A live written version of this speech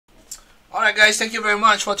Alright guys, thank you very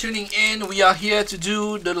much for tuning in. We are here to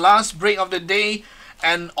do the last break of the day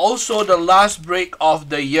and also the last break of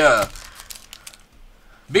the year.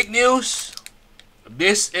 Big news,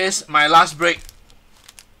 this is my last break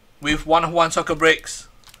with 101 Soccer Breaks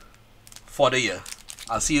for the year.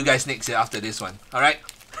 I'll see you guys next year after this one. Alright,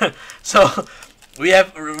 so we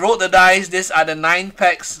have rolled the dice. These are the 9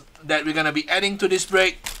 packs that we're going to be adding to this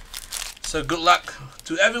break. So good luck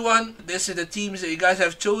to everyone. These are the teams that you guys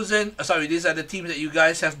have chosen. Sorry, these are the teams that you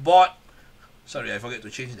guys have bought. Sorry, I forgot to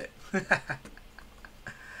change that.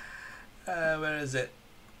 Where is it?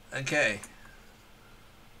 Okay.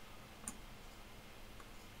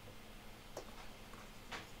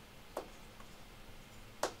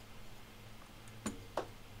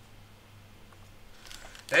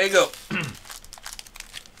 There you go.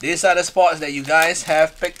 These are the spots that you guys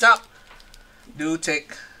have picked up. Do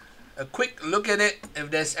take a quick look at it. If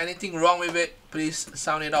there's anything wrong with it, please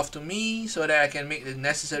sound it off to me so that I can make the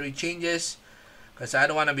necessary changes, because I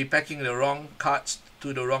don't want to be packing the wrong cards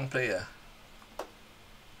to the wrong player.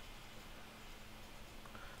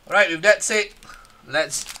 Alright, with that said,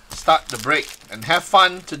 let's start the break and have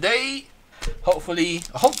fun today. Hopefully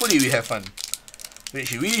we have fun,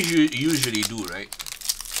 which we usually do, right?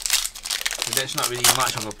 So that's not really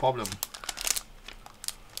much of a problem.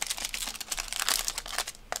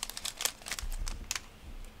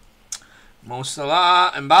 Mo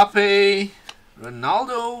Salah, Mbappe,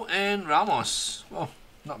 Ronaldo, and Ramos. Well,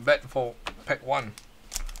 not bad for pack 1.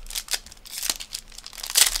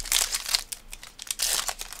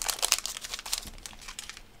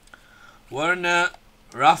 Werner,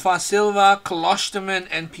 Rafa Silva, Klosterman,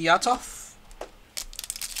 and Piatov.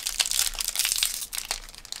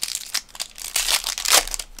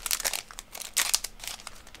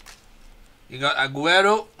 You got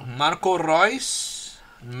Aguero, Marco Reus,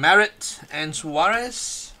 Merritt, and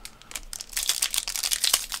Suarez.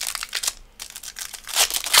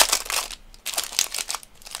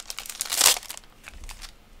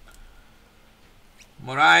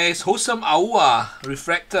 Moraes, Hosam Aoua,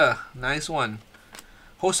 Refractor, nice one.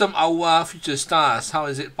 Hosam Aoua, Future Stars, how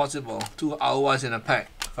is it possible? 2 Aouas in a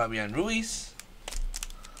pack. Fabian Ruiz.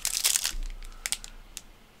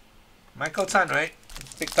 Michael Tan, right?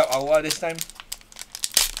 Picked up Aoua this time.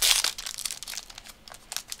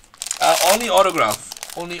 Only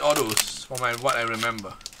autograph, only autos for what I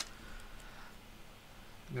remember.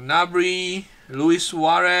 Gnabry, Luis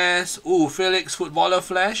Suarez, Felix, Footballer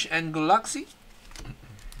Flash, and Galaxy.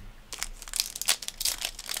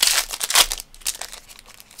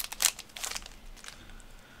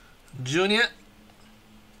 Junior,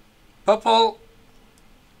 Purple,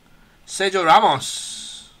 Sergio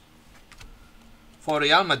Ramos for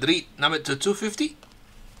Real Madrid, number to 250.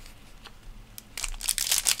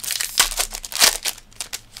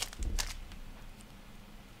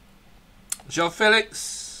 Joe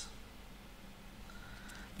Felix,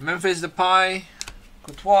 Memphis Depay,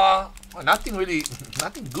 Courtois. Well, nothing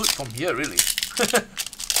good from here really.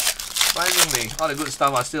 Surprisingly, all the good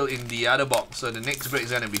stuff are still in the other box, so the next break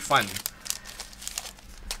is gonna be fun.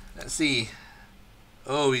 Let's see.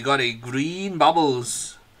 Oh, we got a green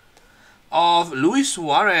bubbles of Luis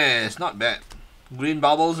Suarez. Not bad. Green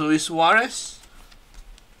bubbles, Luis Suarez.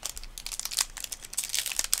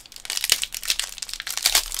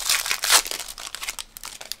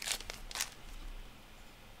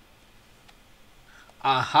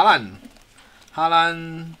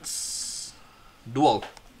 Haaland's dual.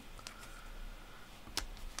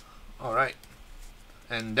 Alright,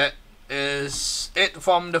 and that is it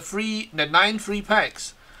from the 9 free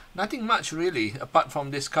packs. Nothing much really apart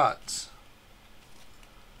from these cards.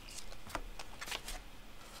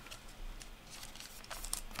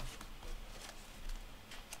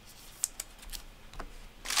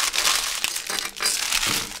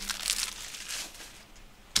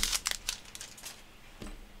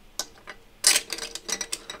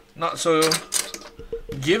 Not so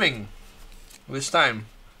giving this time.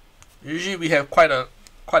 Usually we have quite a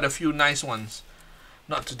few nice ones.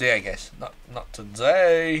 Not today, I guess. Not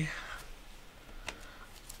today.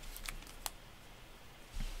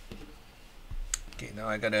 Okay, now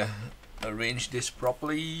I gotta arrange this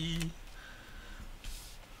properly.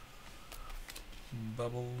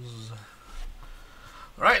 Bubbles.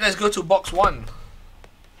 Alright, let's go to box 1.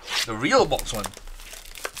 The real box 1.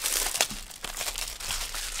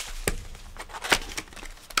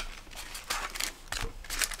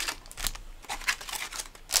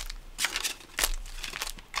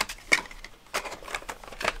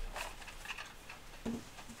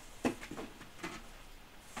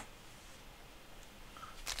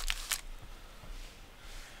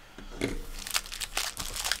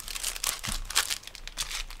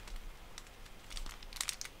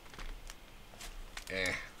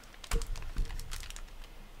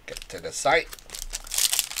 aside.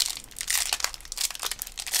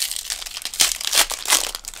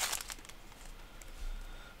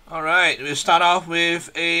 Alright, we'll start off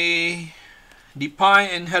with a Depay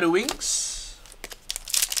and Header Wings.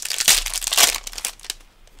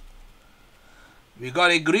 We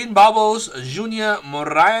got a Green Bubbles, Junior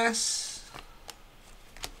Moraes.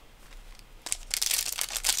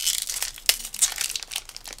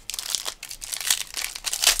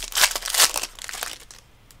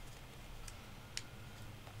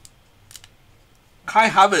 Kai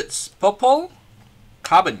Havertz, Purple,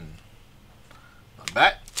 Carbon. Not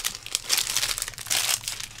bad.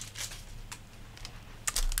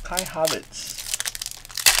 Kai Havertz.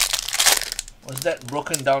 Was that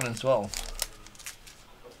broken down as well?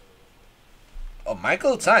 Oh,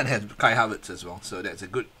 Michael Tan has Kai Havertz as well, so that's a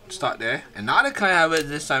good start there. Another Kai Havertz,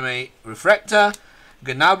 this time a refractor,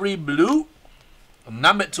 Gnabry Blue,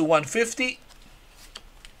 numbered to 150.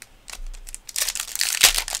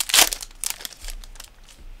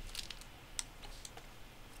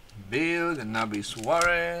 Bale, Gnabry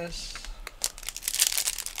Suarez.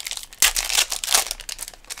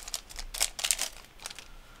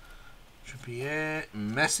 Trippier,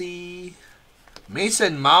 Messi.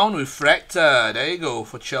 Mason Mount refractor. There you go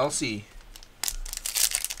for Chelsea.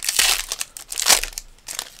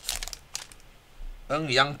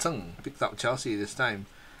 Yang Teng picked up Chelsea this time.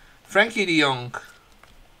 Frankie de Jong.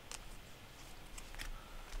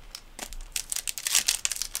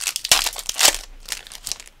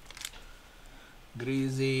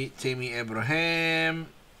 Greasy, Tammy Abraham.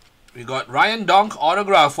 We got Ryan Donk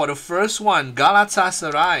autograph for the first one.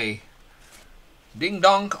 Galatasaray. Ding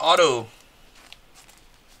Donk auto.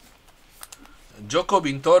 Joko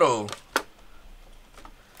Bintoro.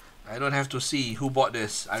 I don't have to see who bought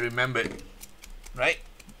this. I remember it. Right?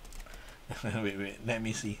 wait. Let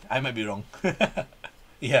me see. I might be wrong.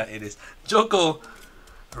 Yeah, it is. Joko.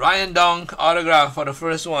 Ryan Donk autograph for the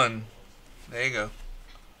first one. There you go.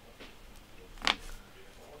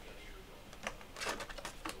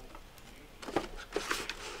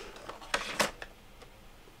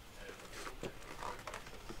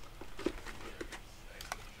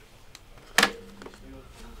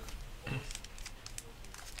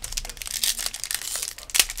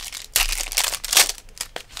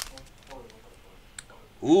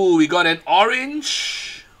 Ooh, we got an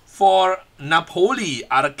orange for Napoli,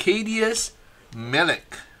 Arkadiusz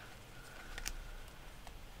Milik.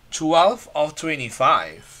 12 of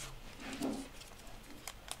 25.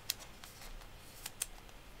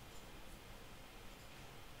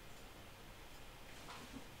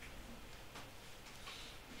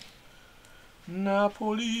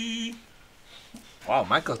 Napoli. Wow,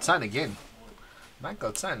 Michael Tan again.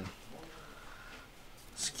 Michael Tan.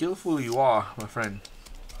 Skillful you are, my friend.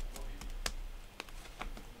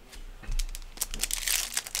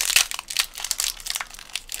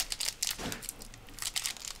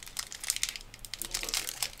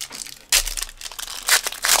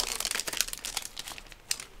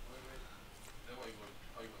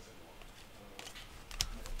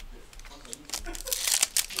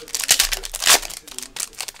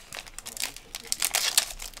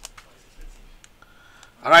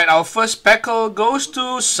 Alright, our first Peckle goes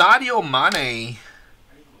to Sadio Mane.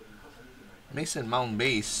 Mason Mount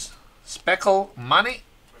base. Speckle Mane.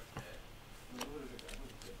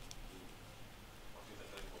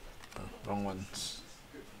 Oh, wrong ones.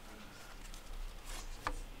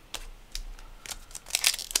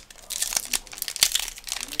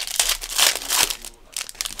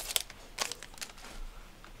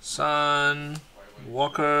 Son,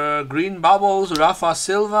 Walker, Green Bubbles, Rafa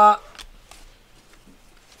Silva.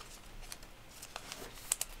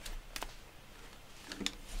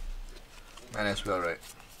 Might as well, right?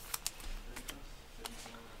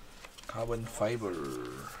 Carbon fiber.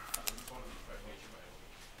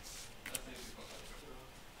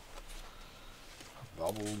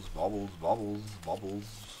 Bubbles, bubbles, bubbles, bubbles.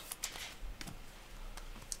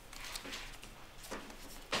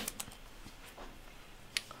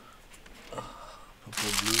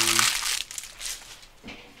 Purple blue.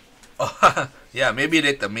 Oh, yeah, maybe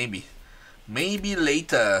later, maybe. Maybe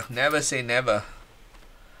later. Never say never.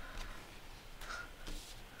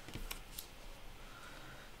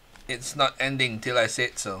 It's not ending till I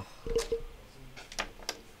said so.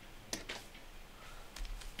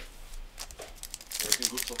 Everything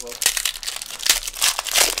good so far?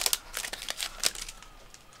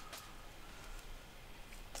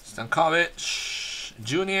 Stankovic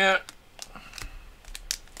Jr.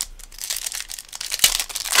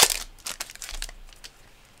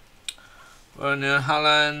 Werner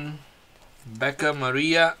Haaland, Becca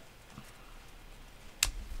Maria.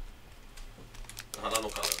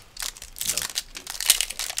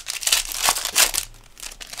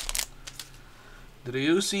 Do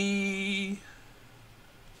you see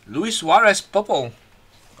Luis Suarez purple?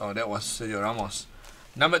 Oh, that was Sergio Ramos.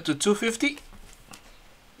 Number to 250.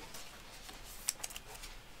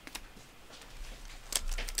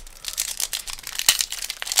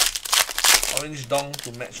 Orange dong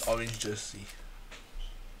to match orange jersey.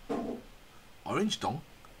 Orange dong?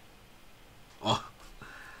 Oh.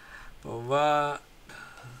 What?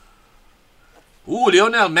 Ooh,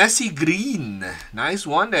 Lionel Messi green. Nice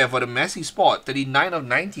one there for the Messi spot. 39 of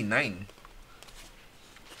 99.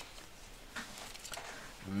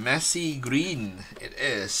 Messi green it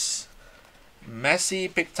is.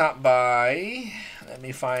 Messi picked up by, let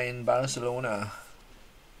me find Barcelona.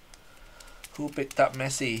 Who picked up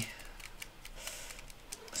Messi?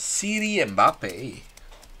 Siri Mbappe.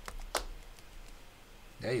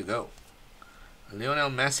 There you go. Lionel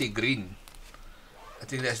Messi green. I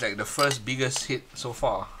think that's like the first biggest hit so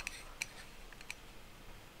far.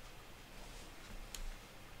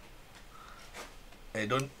 Hey,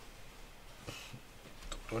 don't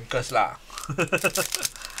curse lah.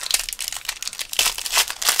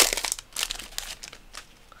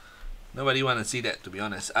 Nobody want to see that, to be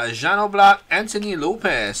honest. Jean Oblak, Anthony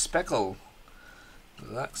Lopez, Speckle,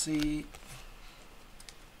 Galaxy.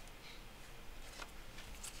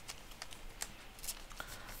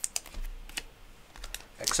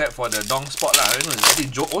 Except for the dong spot lah. I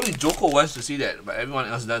think only Joko wants to see that, but everyone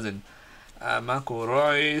else doesn't. Marco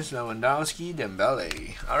Reus, Lewandowski,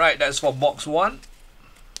 Dembele. Alright, that's for box 1.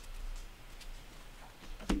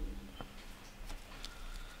 I'm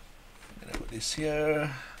gonna put this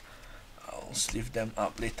here. I'll sleeve them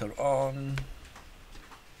up later on.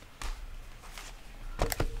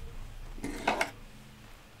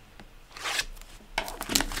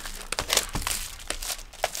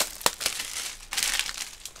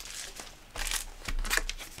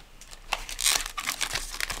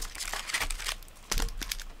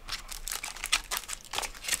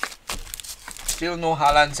 Still no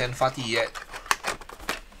Haaland and Fati yet.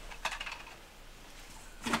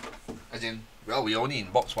 As in, well, we're only in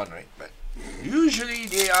box 1, right? But usually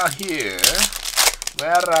they are here.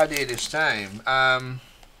 Where are they this time?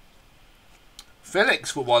 Felix,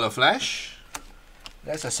 Footballer Flash.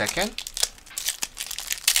 That's a second.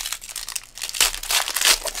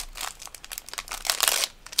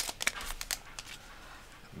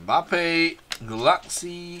 Mbappe,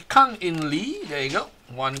 Galaxy, Kang In Lee. There you go.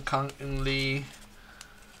 One Kang In Lee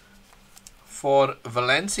for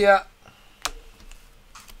Valencia.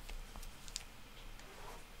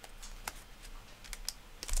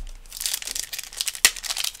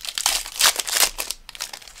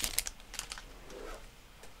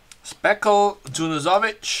 Speckle,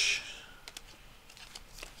 Junuzovic.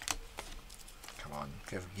 Come on,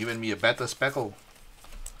 have given me a better Speckle.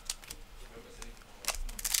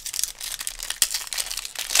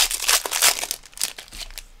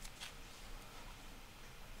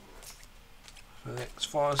 Felix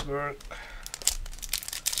Forsberg.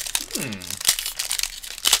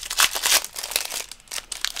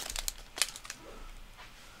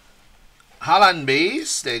 Haaland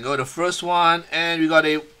base. There you go, the first one. And we got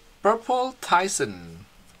a purple Tyson.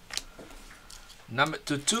 Number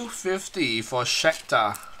to 250 for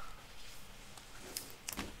Shakhtar.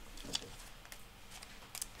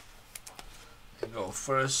 There you go,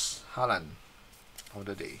 first Haaland of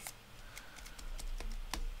the day.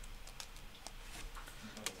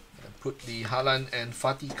 Put the Haaland and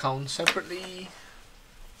Fati count separately.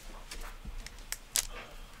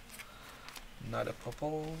 Another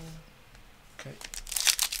purple. Okay.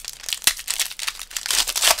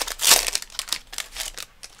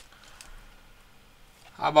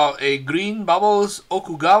 How about a green bubbles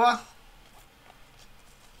Okugawa?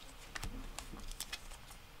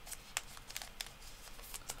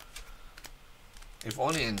 If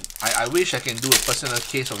only I wish I can do a personal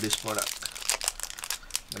case of this product.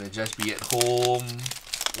 I'm gonna just be at home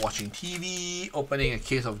watching TV, opening a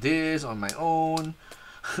case of this on my own.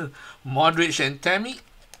 Modric and Tammy.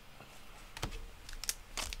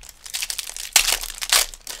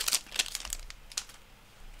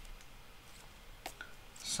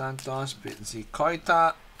 Santos, Pizzi,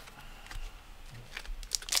 Koita.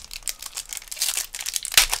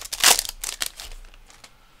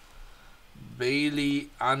 Bailey,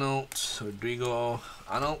 Arnold, Rodrigo,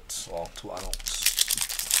 Arnold, or two Arnolds.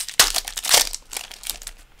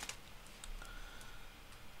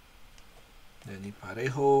 Danny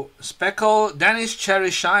Parejo, Speckle, Danish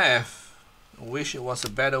Cheryshev. I wish it was a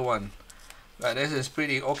better one, but this is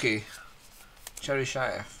pretty okay.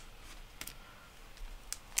 Cheryshev.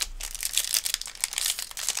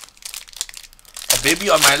 A baby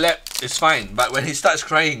on my lap. it's fine. But when he starts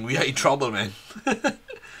crying, we are in trouble, man.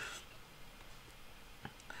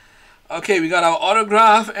 Okay, we got our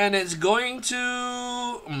autograph, and it's going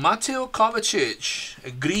to Mateo Kovacic.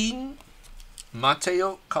 A green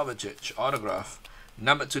Mateo Kovacic autograph.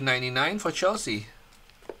 Number 299 for Chelsea.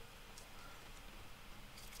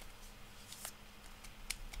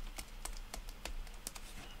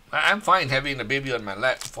 I'm fine having the baby on my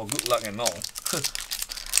lap for good luck and all.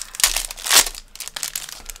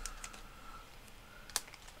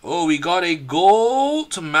 Oh, we got a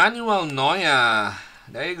gold Manuel Neuer.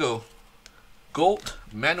 There you go. Gold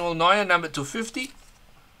Manuel Neuer, number 250.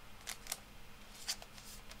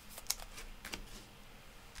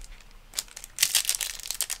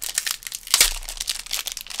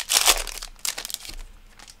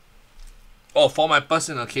 Oh, for my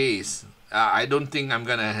personal case. I don't think I'm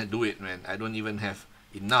gonna do it, man. I don't even have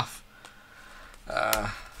enough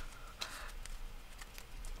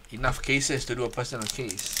enough cases to do a personal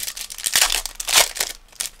case.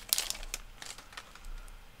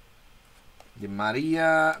 Di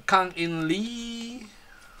Maria, Kang In Lee.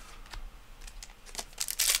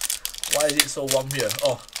 Why is it so warm here?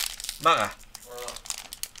 Oh, Mark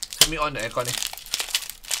turn me on the aircon.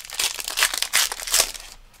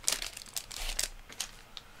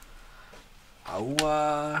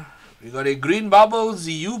 We got a green bubble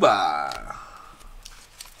Ziuba.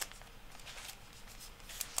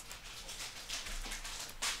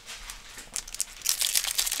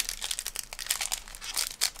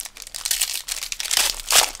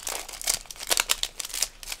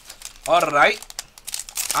 Alright,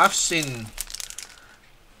 I've seen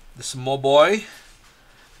the small boy,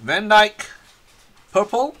 Van Dijk,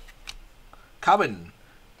 purple, carbon,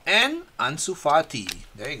 and Ansu Fati.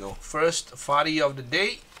 There you go. First Fati of the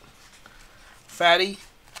day. Fatty.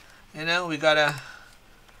 You know, we gotta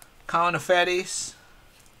count the fatties.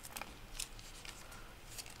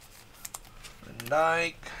 Van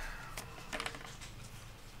Dijk.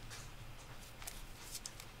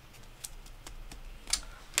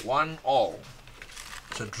 One all.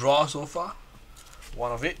 It's a draw so far.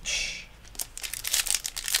 One of each.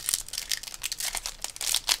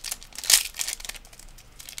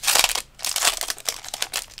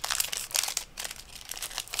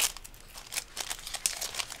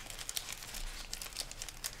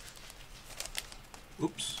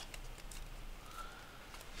 Oops.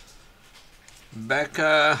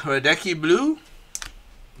 Becca Radecki blue.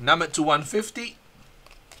 Number to 150.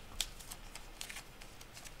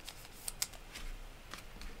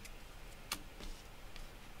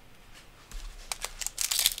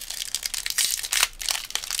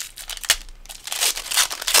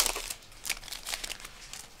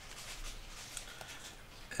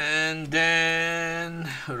 And then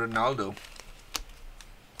Ronaldo.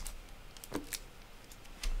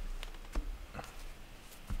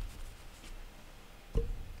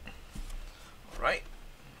 All right.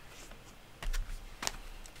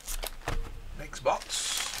 Next box.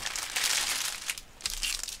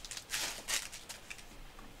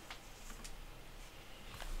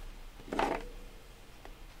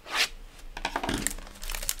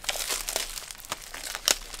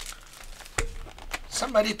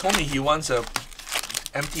 Somebody told me he wants a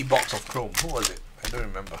empty box of chrome. Who was it? I don't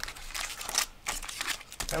remember.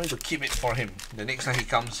 Tell me to keep it for him. The next time he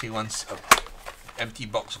comes, he wants a empty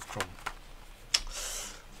box of chrome.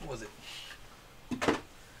 Who was it?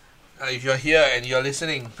 If you're here and you're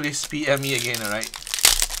listening, please PM me again, alright?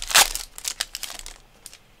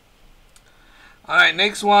 Alright,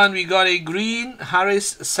 next one, we got a green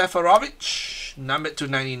Haris Seferovic, number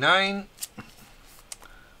 299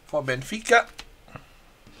 for Benfica.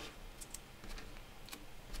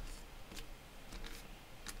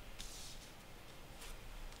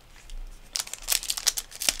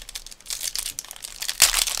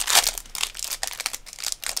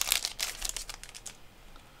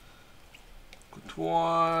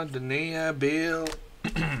 Denia, Bale.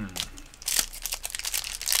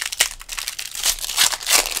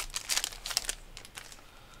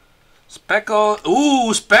 Speckle.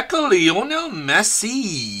 Ooh, Speckle Lionel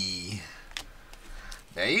Messi.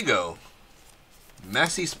 There you go.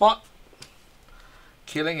 Messi spot.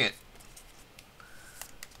 Killing it.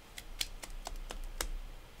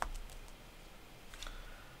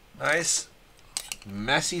 Nice.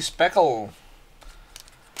 Messi Speckle.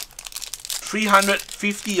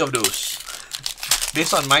 350 of those.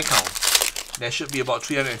 Based on my count, there should be about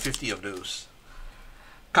 350 of those.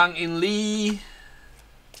 Kang In Lee,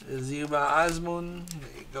 Ziba Azmoun.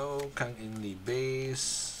 There you go. Kang In Lee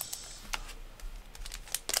base.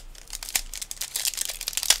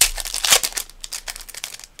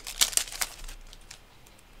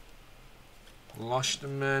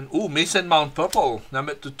 Loshman. Ooh, Mason Mount purple.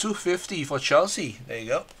 Numbered to 250 for Chelsea. There you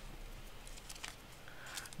go.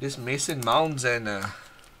 This Mason Mounts and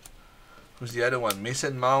who's the other one?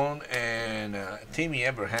 Mason Mount and Tammy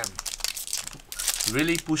Abraham.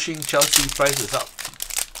 Really pushing Chelsea prices up.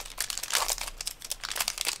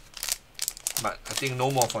 But I think no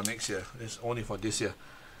more for next year. It's only for this year.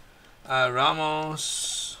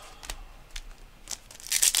 Ramos.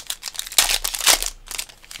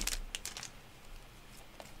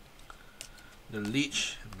 The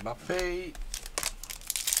Leech. Mbappe.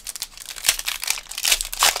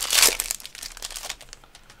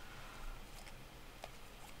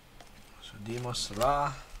 So Demos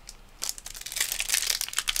Ra.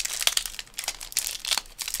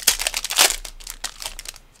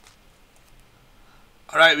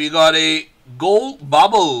 Alright, we got a gold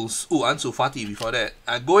bubbles. Ooh, Ansu Fati before that.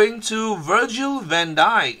 Going to Virgil van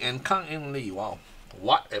Dijk and Kang In Lee. Wow,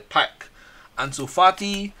 what a pack. Ansu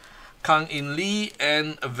Fati, Kang In Lee,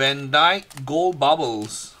 and Van Dijk gold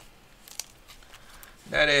bubbles.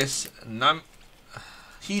 That is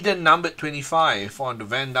hidden numbered 25 on the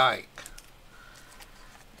Van Dijk.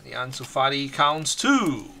 The Ansu Fati counts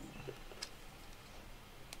 2.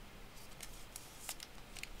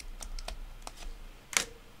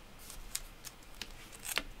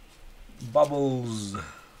 Bubbles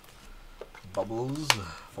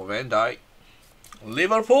for Van Dijk.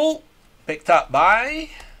 Liverpool picked up by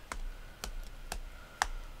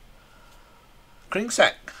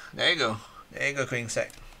Kringsack. There you go,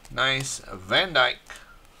 Kringsack. Nice Van Dijk.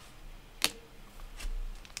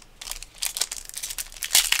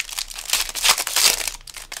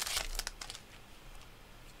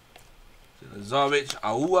 Zovic,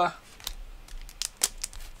 Aua.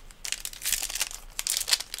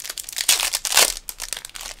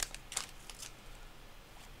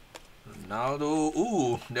 Ronaldo,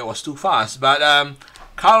 ooh, that was too fast. But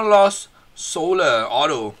Carlos Soler,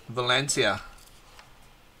 auto, Valencia.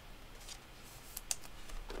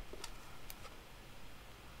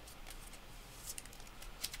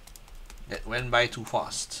 That went by too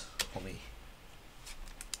fast for me.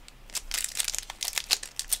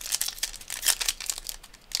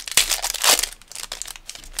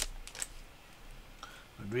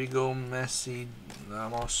 Rodrigo, Messi,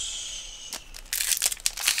 Ramos.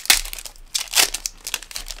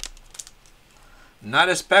 Not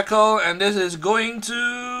a speckle, and this is going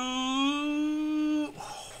to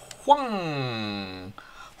Huang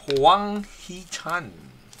Hee-chan.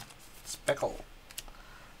 Speckle.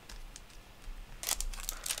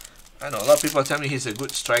 I know a lot of people tell me he's a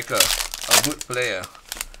good striker, a good player.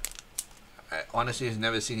 I honestly have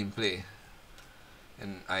never seen him play,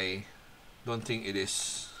 and I don't think he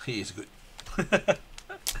is good. I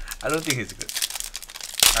don't think he's good.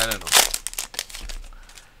 I don't know.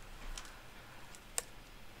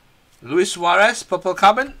 Luis Suarez, purple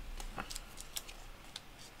carbon.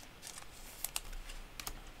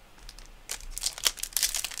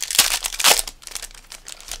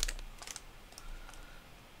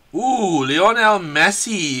 Ooh, Lionel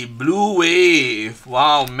Messi, blue wave.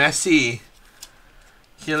 Wow, Messi.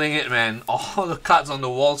 Killing it, man. All the cards on the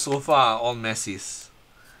wall so far, all Messi's.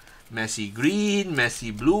 Messi green,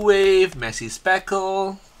 Messi blue wave, Messi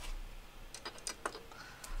speckle.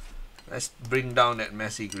 Let's bring down that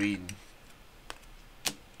Messi green.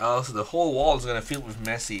 Else the whole wall is gonna fill with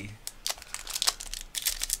Messi.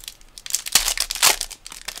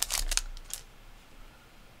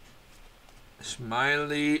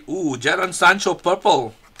 Smiley. Ooh, Jadon Sancho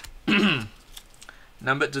purple.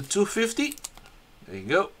 Numbered to 250. There you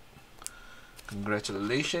go.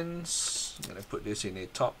 Congratulations. I'm gonna put this in a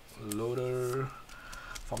top loader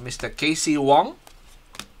for Mr. Casey Wong.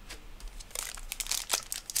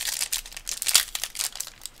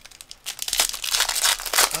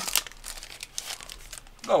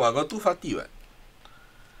 Oh, I got 240 what?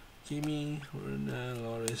 Kimi, Runa,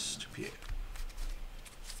 Loris, Trippier.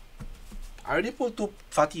 I already pulled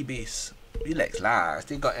 240 base. Relax lah.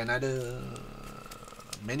 Still got another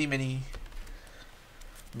many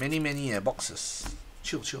boxes.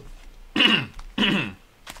 Chill.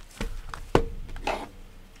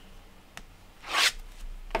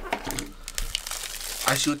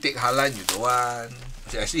 I should take Haaland, you don't want.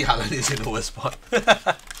 Actually, Haaland is in the worst spot.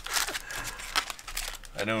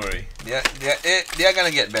 Don't worry. They are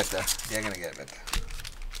gonna get better. They are gonna get better.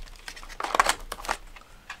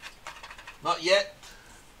 Not yet.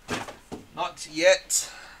 Not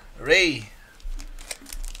yet. Ray.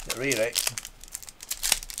 Ray, right?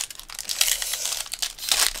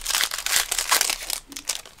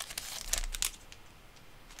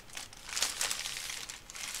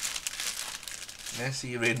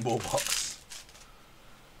 Messi rainbow box.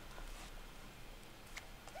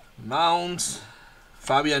 Mounts,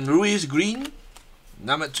 Fabian Ruiz green,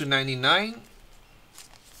 number 299.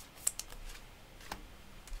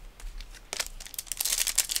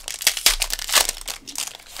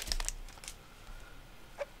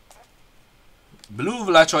 Blue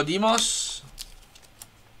Vlachodimos,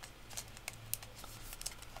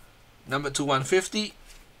 number 2150.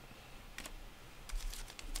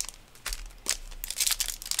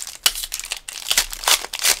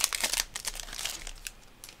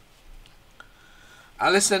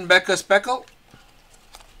 Alison Becker Speckle.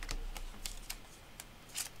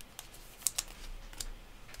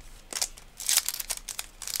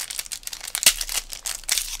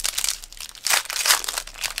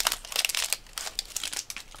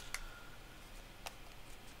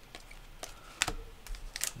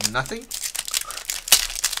 Nothing.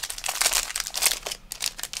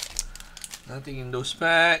 Nothing in those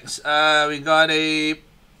packs. We got a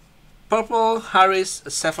purple Haris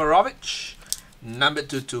Seferovic, number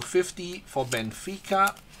 250 for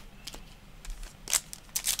Benfica.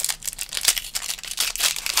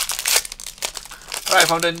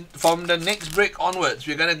 Alright, from the next break onwards,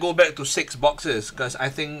 we're gonna go back to 6 boxes because I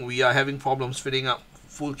think we are having problems filling up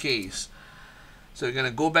full case. So we're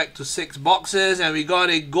gonna go back to 6 boxes, and we got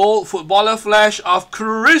a gold footballer flash of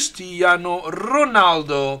Cristiano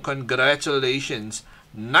Ronaldo. Congratulations,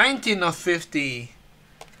 19 of 50.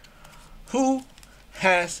 Who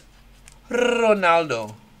has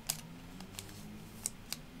Ronaldo?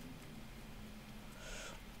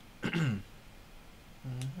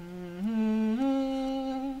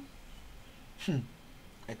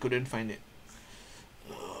 I couldn't find it.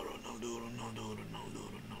 Ronaldo.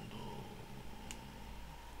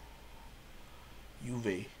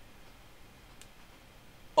 Juve.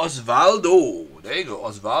 Osvaldo. There you go,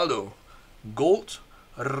 Osvaldo. Gold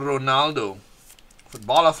Ronaldo.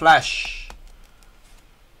 Footballer flash.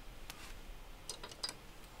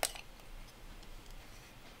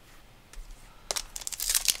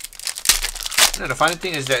 You know, the funny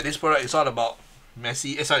thing is that this product is all about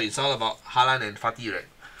Messi. Sorry, it's all about Haaland and Fatih, right?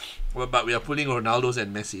 Well, but we are pulling Ronaldo's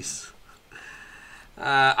and Messi's.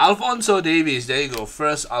 Alfonso Davies. There you go.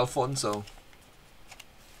 First Alfonso.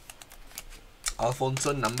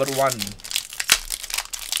 Alfonso number 1.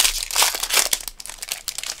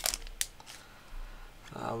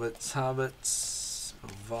 Havertz,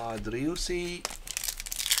 Vadriusi.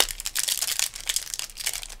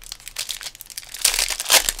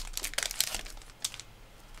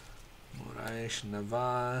 Moraes,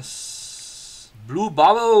 Navas. Blue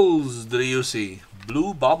bubbles, Driussi.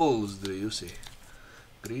 Blue bubbles, Driussi.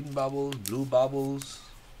 Green bubbles, blue bubbles.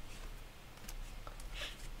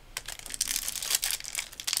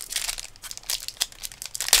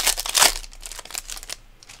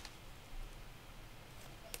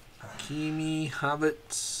 Hakimi,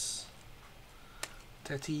 Havertz,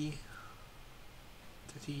 Teti.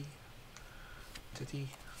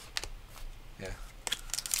 Yeah.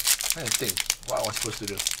 I didn't think what I was supposed to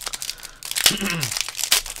do.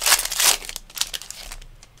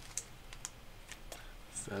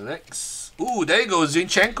 Felix. Ooh, there you go.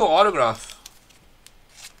 Zinchenko autograph.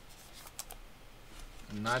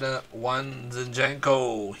 Another one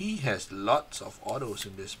Zinchenko. He has lots of autos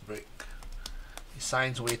in this break. He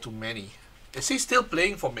signs way too many. Is he still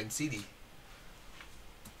playing for Man City?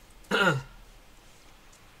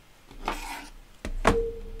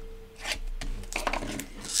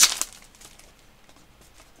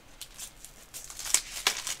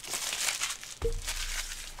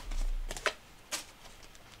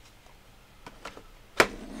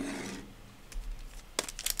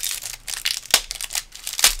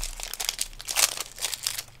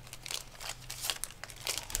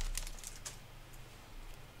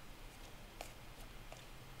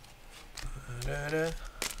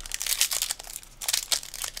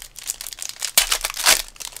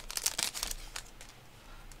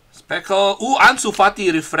 Speckle. Ooh, Ansu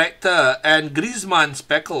Fati refractor and Griezmann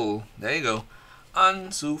speckle. There you go.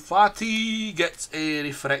 Ansu Fati gets a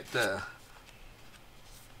refractor.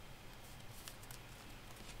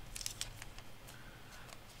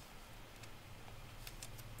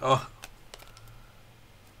 Oh.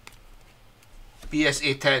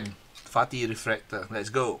 PSA 10. Fati refractor. Let's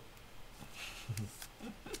go.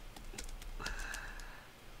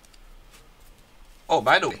 Oh,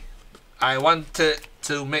 by the way, I wanted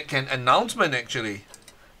to make an announcement actually.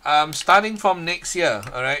 Starting from next year,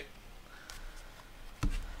 alright?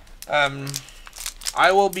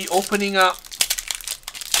 I will be opening up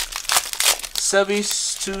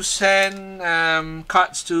service to send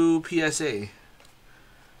cards to PSA.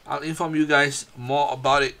 I'll inform you guys more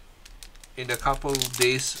about it in the couple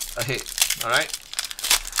days ahead, alright?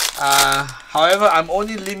 However, I'm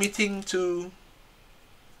only limiting to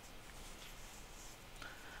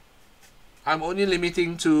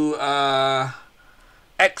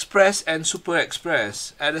Express and Super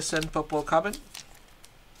Express. Edison Purple Carbon.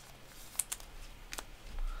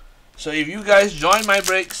 So if you guys join my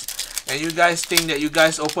breaks and you guys think that you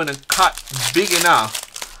guys open a card big enough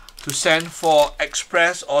to send for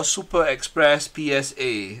Express or Super Express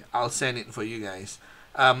PSA, I'll send it for you guys.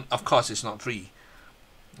 Of course, it's not free.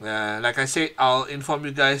 Like I said, I'll inform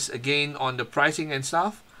you guys again on the pricing and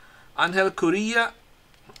stuff. Angel Correa,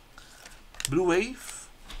 Blue Wave.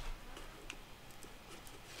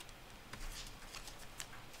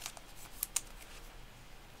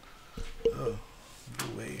 Oh,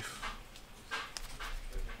 Blue Wave.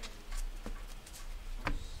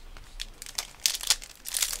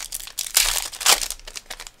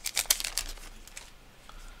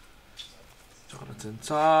 Jonathan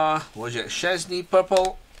Tah, Wojciech Szczesny,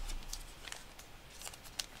 purple.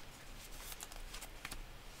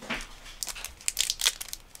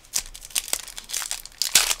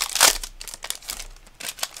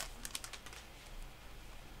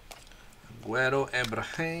 Guero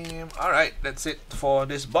Ibrahim. Alright, that's it for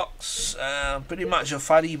this box. Pretty much a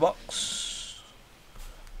Fadi box.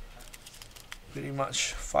 Pretty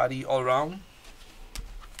much Fadi all round.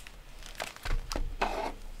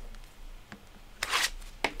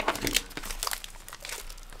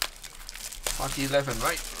 Fadi left and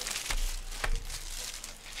right.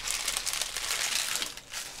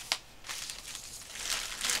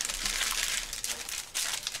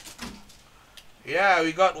 Yeah,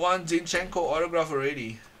 we got one Zinchenko autograph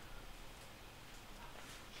already.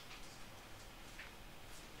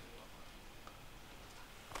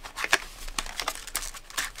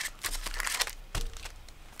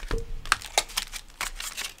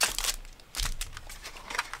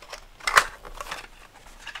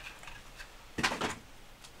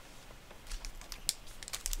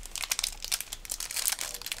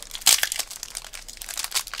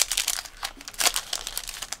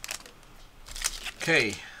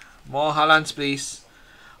 Okay, more Haalands, please.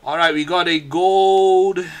 Alright, we got a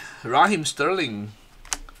gold Raheem Sterling,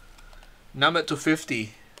 numbered to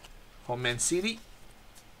 50 for Man City.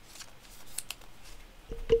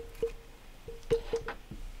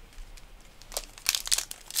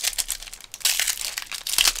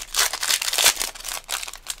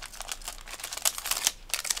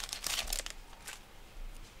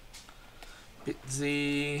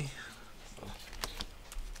 Pizzi.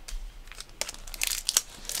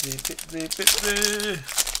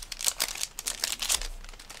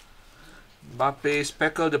 Mbappe,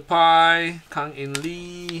 Speckle the Pie, Kang In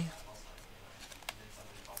Lee.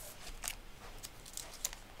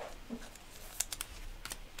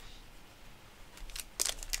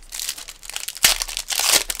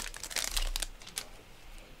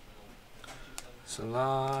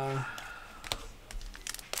 Salah.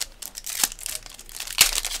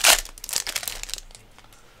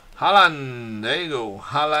 Haaland, there you go.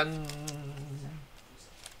 Haaland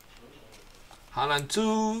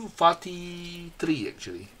 243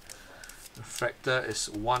 actually. Refractor is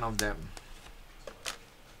one of them.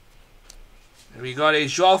 And we got a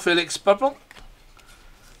Joao Felix purple,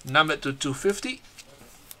 numbered to 250.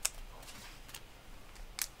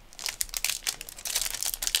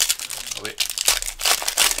 Oh, wait.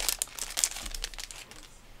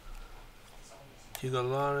 Hugo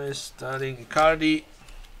Lloris, starting Icardi.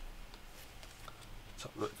 Let's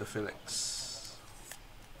upload the Felix.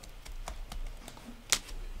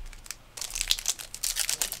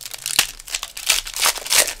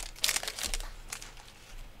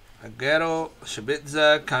 Aguero,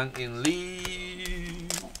 Shabitza, Kang In Lee,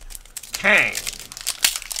 Kang,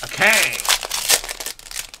 a Kang,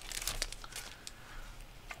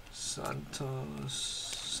 Santos,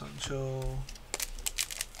 Sancho.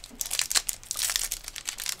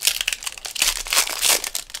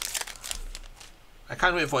 I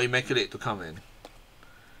can't wait for Immaculate to come in.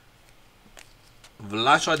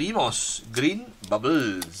 Vlachodimos, green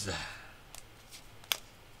bubbles.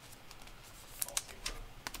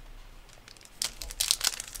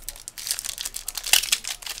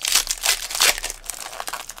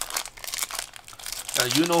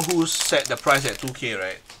 You know who set the price at 2K,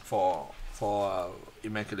 right? For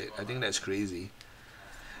Immaculate. I think that's crazy.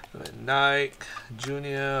 Van Dijk,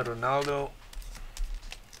 Junior, Ronaldo.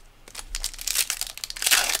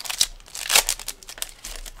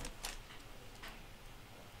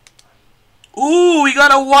 Ooh, we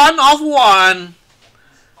got a 1 of 1.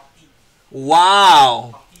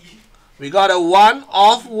 Wow. We got a 1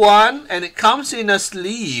 of 1 and it comes in a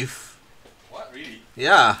sleeve. What, really?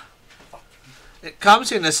 Yeah. It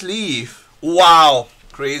comes in a sleeve. Wow.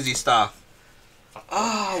 Crazy stuff.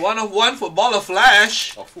 Ah, 1 of 1 for Ball of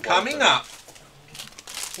Flash. Oh, football Coming flash. up.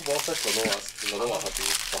 Football flash got no what happy.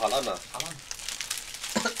 Got Halan ah.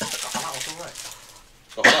 Got Halan also, right?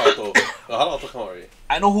 Got Halan auto. Got Halan auto come out already.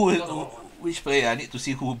 I know which player. I need to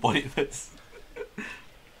see who bought it first.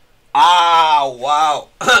 Ah, wow.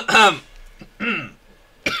 Oh,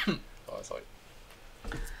 sorry.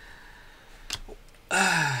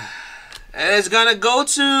 And it's gonna go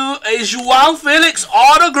to a Joao Felix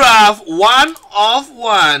autograph, 1 of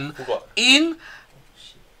 1 Who got? in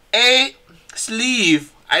a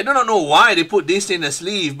sleeve. I do not know why they put this in a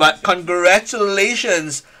sleeve, but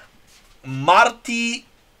congratulations, Marty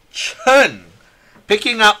Chen,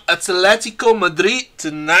 picking up Atletico Madrid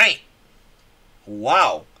tonight.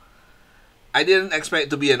 Wow. I didn't expect it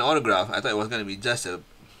to be an autograph. I thought it was going to be just a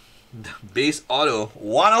base auto.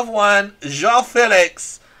 1 of 1, Joao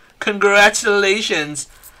Felix. Congratulations,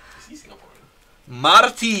 Is he Singaporean?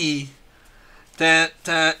 Marty.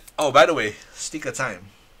 Oh, by the way, sticker time.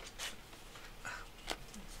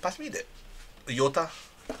 Pass me the Yota.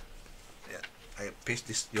 Yeah, I paste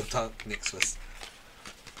this Yota next first.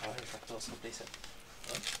 Halan Refractor also place it.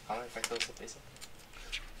 Halan Refractor also place it.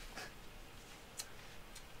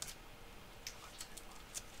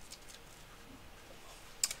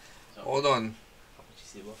 Hold on. How much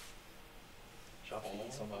is it worth? Sharp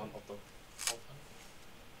Felix 1 auto.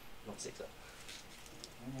 Not 6 ah.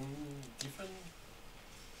 Different.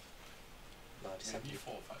 No, this one. Maybe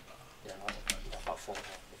 4 or 5 lah. Yeah, about 4.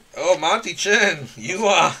 Oh, Marty Chen, you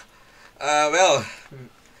are. Well,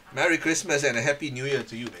 Merry Christmas and a Happy New Year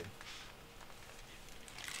to you, man.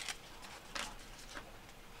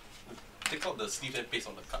 Take out the sleeve and paste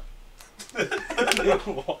on the card.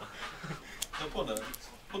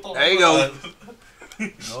 There you go.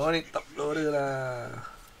 No need top loader lah.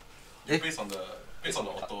 Paste on the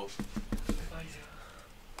auto.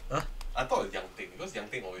 Huh? I thought it's Yang Ting because Yang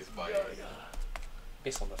Ting always buy.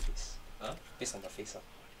 Based on the face. Huh? Based on the face.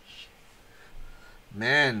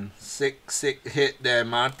 Man, sick hit there,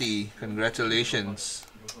 Marty. Congratulations.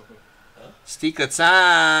 Sticker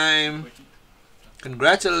time.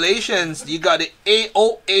 Congratulations, you got the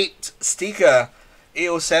A08 sticker.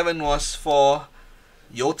 A07 was for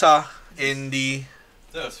Yota in the...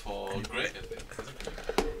 That was for Greg, I think.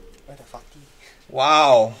 Where the Fatih?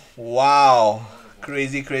 Wow.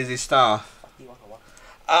 Crazy stuff.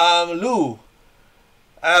 Fatih 1 Lou,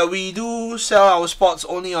 we do sell our spots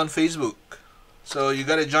only on Facebook. So you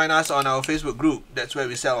gotta join us on our Facebook group. That's where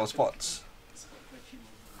we sell our spots.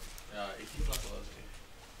 Yeah, 80 plus dollars.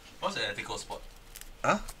 What's the ethical spot?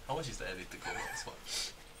 Huh? How much is the ethical spot?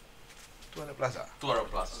 200 plus ah? 200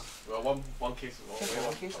 plus. Well, one case.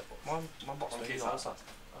 One case? One box One $20 case, ah. ah.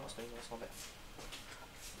 One box $20 not bad.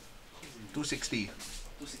 260.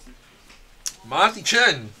 260. Marty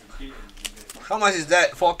Chen. How much is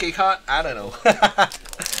that? 4K card? I don't know.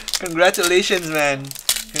 Congratulations, man.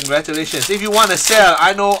 Congratulations. If you want to sell,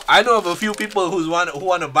 I know of a few people who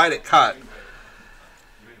want to buy that card.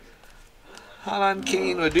 Alan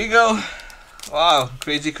Kane Rodrigo. Wow,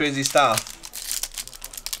 crazy stuff.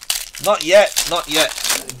 Not yet.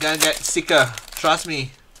 Gonna get sicker. Trust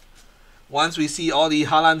me. Once we see all the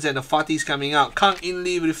Haalands and the Fatis coming out. Kang In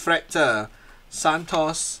Lee Refractor.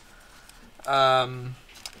 Santos. What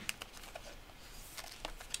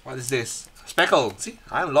is this? Speckle. See,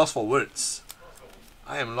 I am lost for words.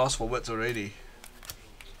 Already.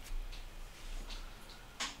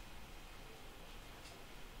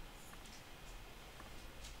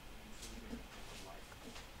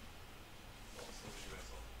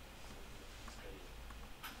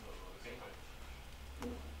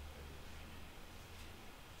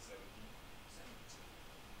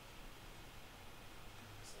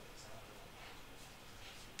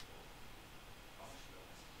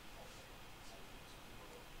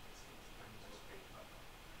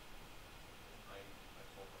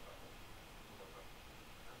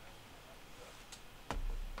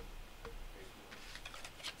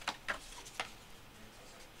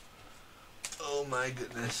 Oh my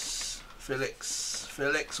goodness.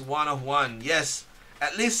 Felix 1 of 1. Yes,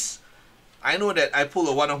 at least I know that I pull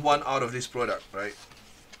a 1 of 1 out of this product, right?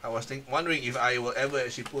 I was wondering if I will ever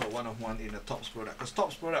actually pull a 1 of 1 in a Topps product, because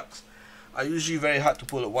Topps products are usually very hard to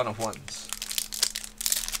pull a 1 of 1s.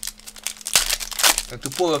 And to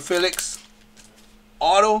pull a Felix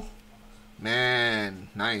auto, man,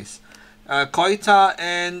 nice. Koita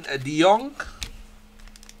and De Jong.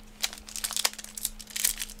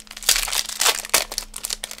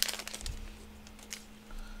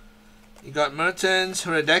 You got Mertens,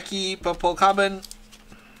 Hradecki, Purple Carbon.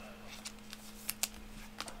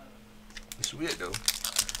 It's weird though.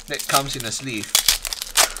 That comes in a sleeve.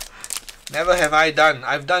 Never have I done.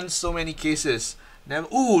 I've done so many cases. Never.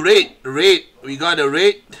 Ooh, red. We got a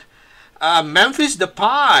red. Memphis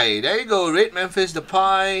Depay. There you go. Red Memphis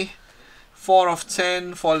Depay. 4 of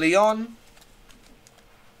 10 for Leon.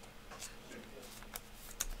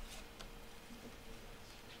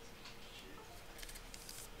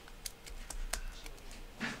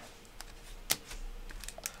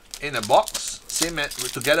 In a box, same as,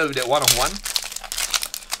 together with that 1 of 1.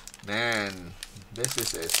 Man, this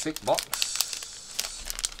is a sick box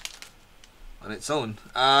on its own.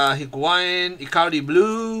 Higuain, Icardi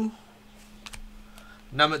Blue,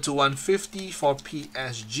 number to 150 for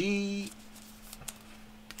PSG.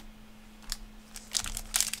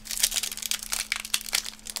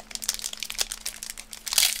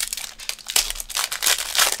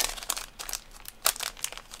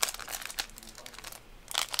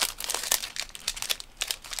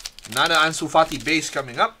 Another Ansu Fati base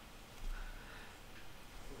coming up.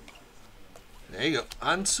 There you go.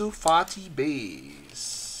 Ansu Fati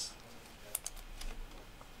base.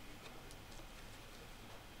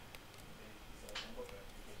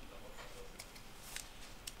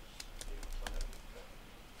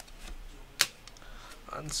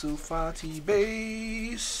 Ansu Fati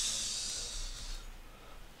base.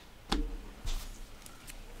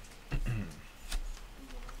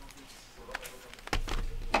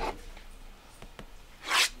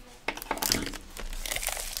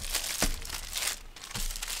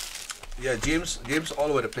 Yeah, James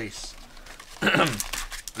all over the place.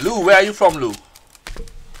 Lou, where are you from, Lou?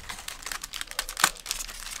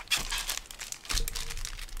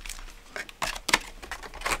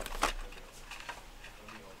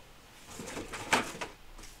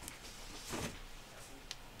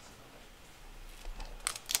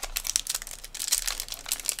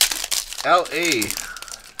 LA.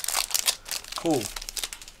 Cool.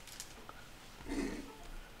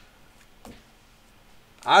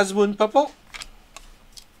 Asbun purple.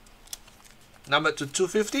 Number to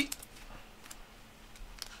 250.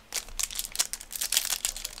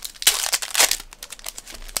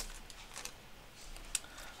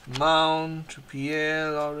 Mount,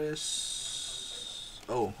 Pierre, Loris.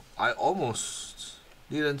 Oh, I almost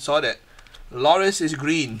didn't saw that. Loris is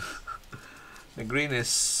green. The green is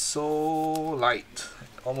so light.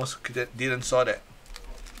 Almost didn't saw that.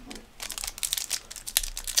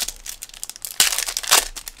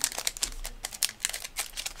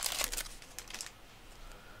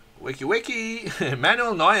 Wakey wakey.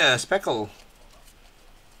 Manuel Neuer, Speckle.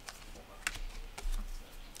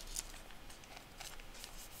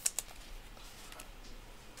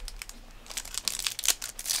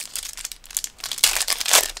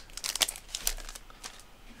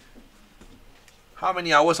 How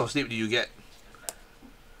many hours of sleep do you get?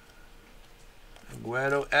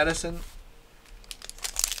 Aguero, Edison.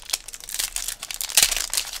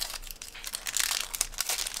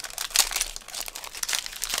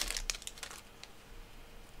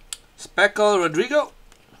 Speckle, Rodrigo.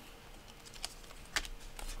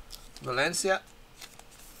 Valencia.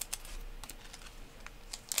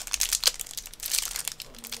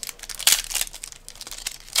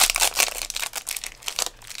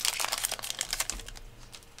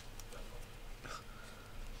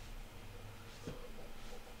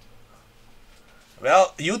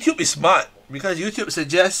 Well, YouTube is smart because YouTube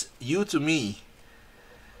suggests you to me.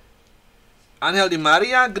 Angel Di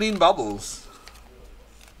Maria, green bubbles.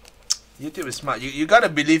 YouTube is smart. You gotta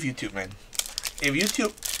believe YouTube, man. If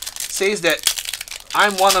YouTube says that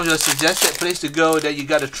I'm one of your suggested place to go, then you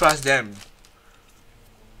gotta trust them.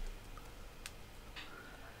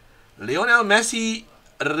 Lionel Messi,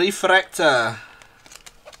 refractor.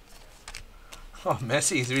 Oh,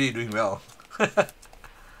 Messi is really doing well.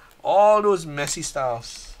 All those Messi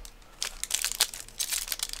styles.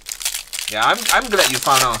 Yeah, I'm glad you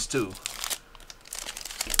found ours too.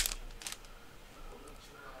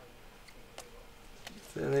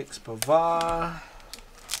 Felix Pavard.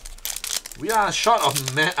 We are short of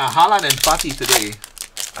Haaland and Fati today.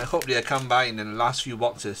 I hope they come by in the last few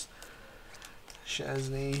boxes.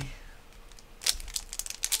 Shazney.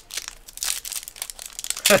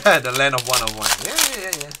 The land of one of one.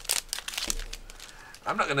 Yeah.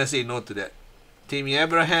 I'm not gonna say no to that. Tammy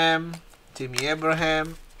Abraham.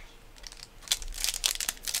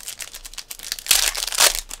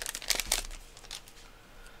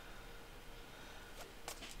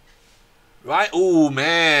 Right, oh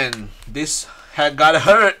man, this had got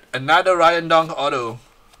hurt. Another Ryan Dong auto.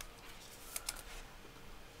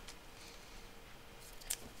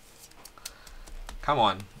 Come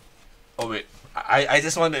on. Oh wait, I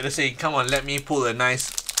just wanted to say, come on, let me pull a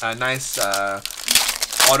nice a nice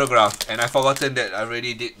autograph, and I've forgotten that I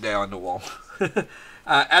already did there on the wall.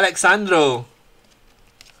 Alexandro,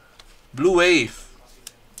 Blue Wave,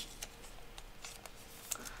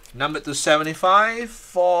 number 275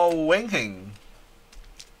 for Weng Heng.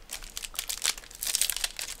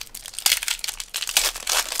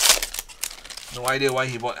 No idea why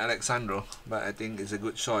he bought Alexandro, but I think it's a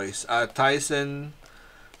good choice. Tyson,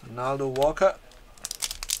 Ronaldo, Walker.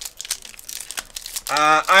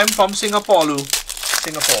 I'm from Singapore, Lou.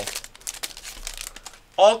 Singapore.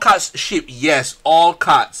 All cards shipped. Yes, all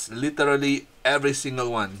cards. Literally every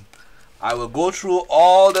single one. I will go through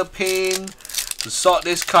all the pain to sort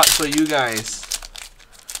this card for you guys.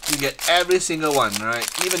 You get every single one, right?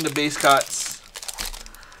 Even the base cards.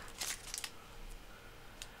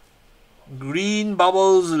 Green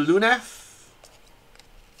Bubbles Lunef.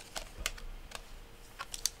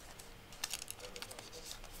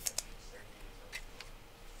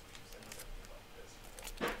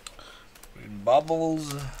 Green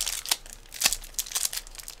Bubbles.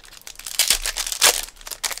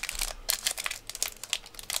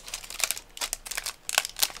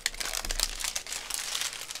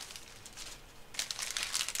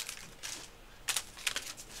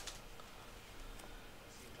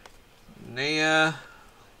 Nea,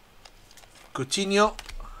 Coutinho,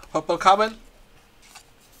 Purple Carbon.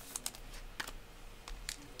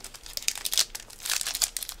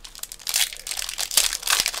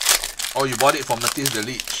 Oh, you bought it from Matisse the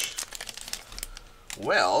Leech.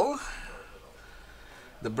 Well,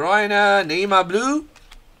 De Bruyne, Neymar Blue.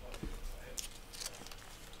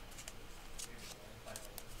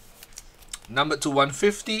 Number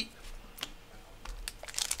 150.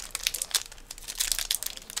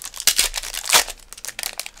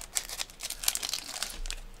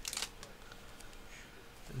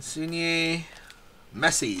 Insigne,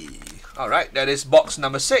 Messi. Alright, that is box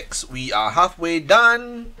number 6. We are halfway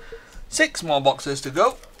done. 6 more boxes to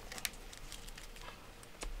go.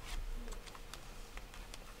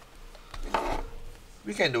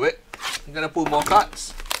 We can do it. I'm gonna pull more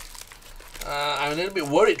cards. I'm a little bit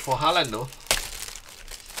worried for Haaland though.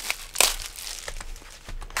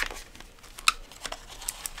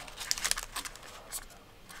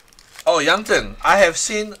 Oh, Youngton, I have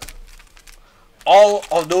seen all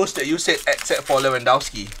of those that you said except for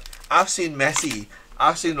Lewandowski. I've seen Messi,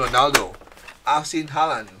 I've seen Ronaldo, I've seen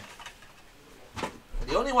Haaland.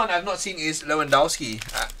 The only one I've not seen is Lewandowski.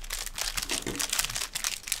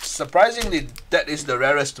 Surprisingly, that is the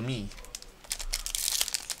rarest to me.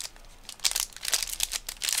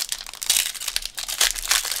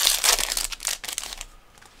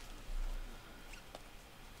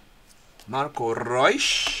 Marco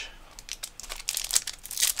Reus.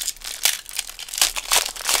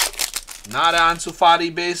 Nada Ansu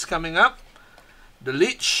Fati base coming up. The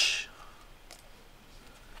Leech.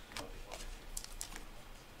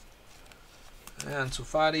 Ansu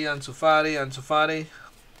Fati, Ansu Fati, Ansu Fati.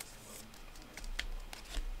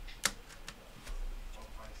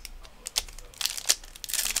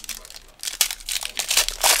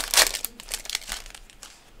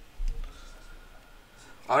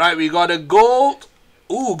 Alright, we got a gold.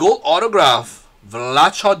 Ooh, gold autograph.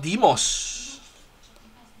 Vlachodimos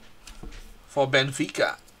for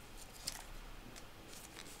Benfica.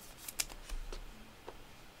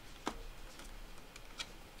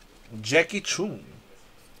 Jackie Chung.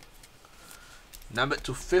 Number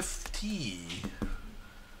 250.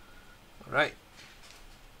 Alright.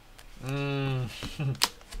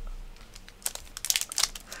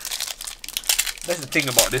 That's the thing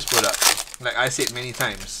about this product. Like I said many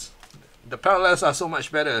times, the parallels are so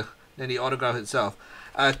much better than the autograph itself.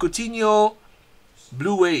 Coutinho,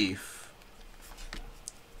 Blue Wave.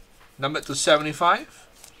 Number 275.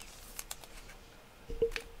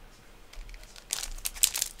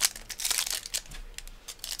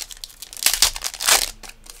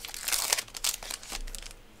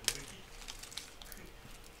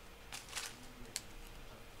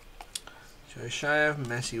 Shayev,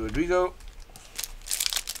 Messi, Rodrigo.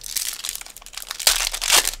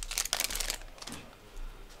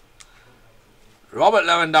 Robert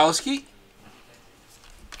Lewandowski.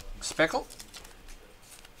 Speckle.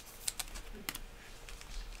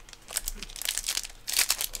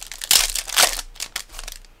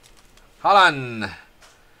 Haaland.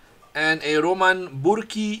 And a Roman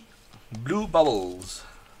Burki Blue Bubbles.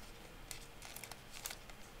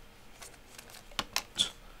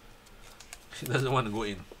 He doesn't want to go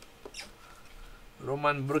in.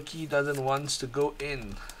 Roman Burki doesn't want to go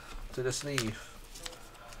in to the sleeve.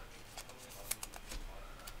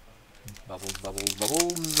 Bubbles, bubbles,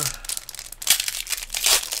 bubbles.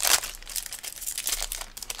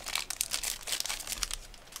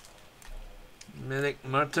 Milik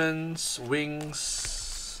Mertens,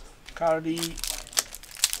 Wings, Cardi.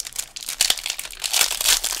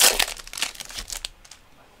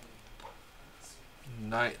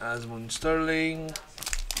 Knight Asmund Sterling.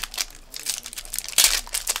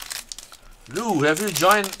 Lou, have you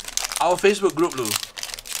joined our Facebook group, Lou?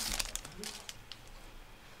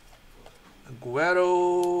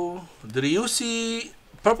 Aguero, Driussi,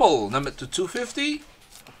 purple, number to 250.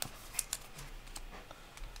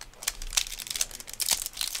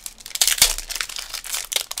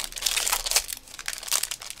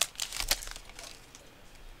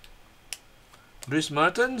 Dries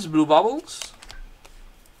Mertens, blue bubbles.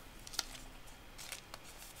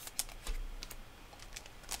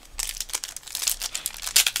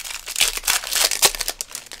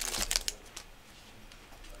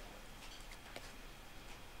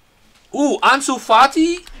 Ooh, Ansu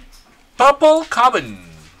Fati, purple carbon.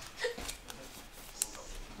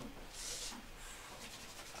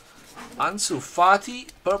 Ansu Fati,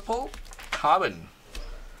 purple carbon.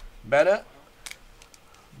 Better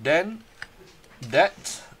than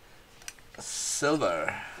that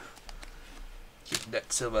silver. Keep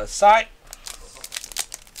that silver aside.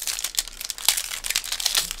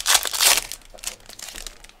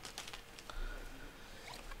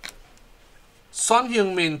 Son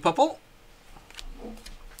Heung-min purple,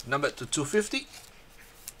 numbered to 250.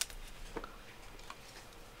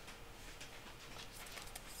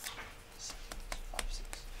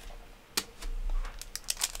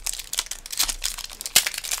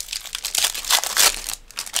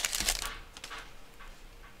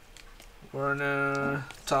 Werner,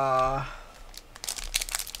 Ta,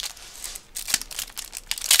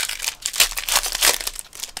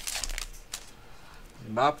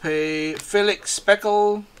 Mbappe, Felix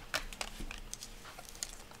Speckle,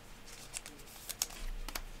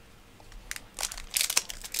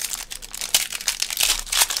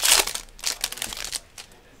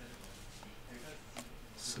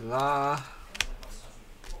 Salah,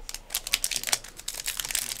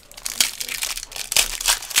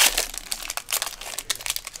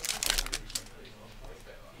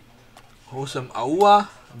 Hosam Aoua,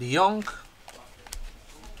 De Jong,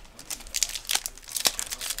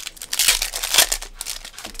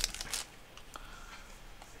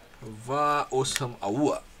 Va Osam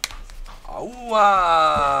Aoua.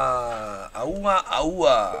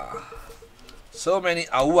 Aoua. So many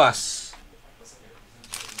Aouas.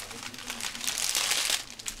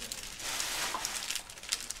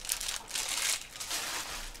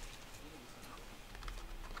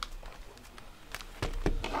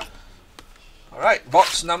 Alright,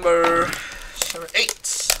 box number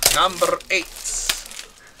 8. Number 8.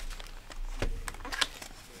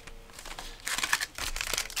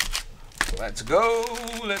 Let's go,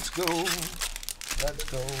 let's go, let's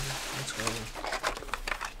go, let's go.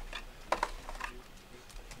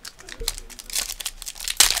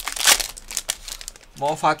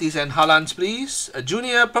 More Fatis and Haalands, please. A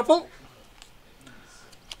junior purple,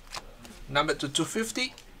 numbered to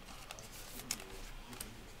 250.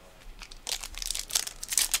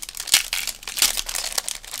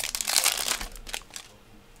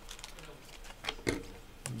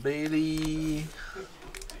 Bailey.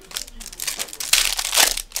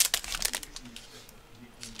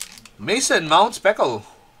 Mason Mount Speckle.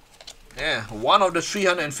 Yeah, one of the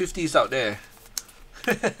 350s out there.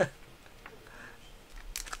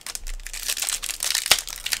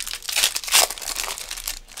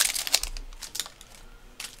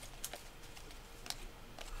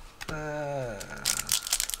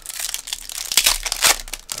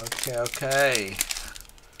 Okay.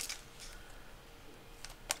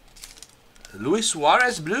 Luis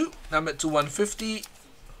Suarez blue, number to 150.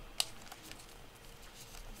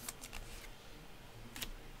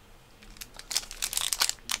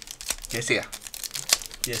 Yes,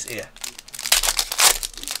 yeah.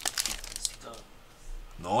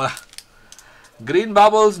 No lah. Green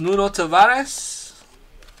bubbles, Nuno Tavares.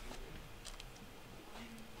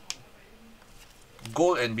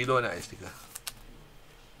 Gold and below na sticker.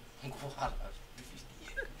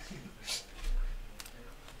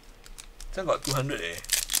 This one got 200 eh.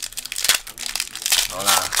 No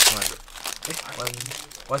lah, 200.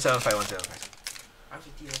 175.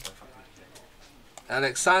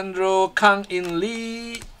 Alexandro Kang In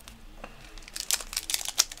Lee.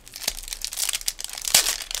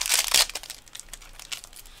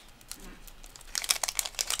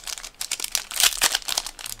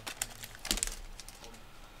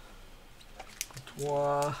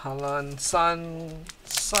 Haaland, Sun.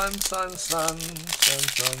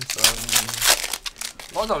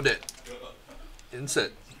 Lots of that.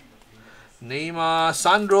 Insert. Neymar,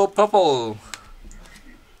 Sandro, purple.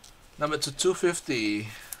 Number to 250,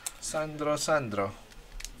 Sandro.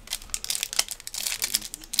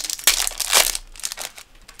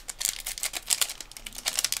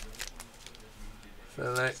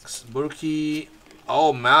 Felix, Burki.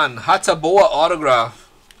 Oh man, Hataboa autograph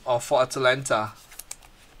for Atalanta.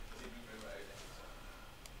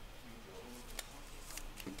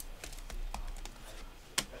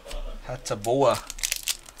 Hataboa.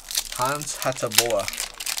 Hans Hataboa.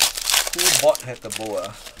 Who bought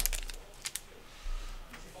Hataboa?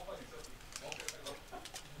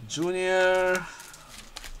 Junior.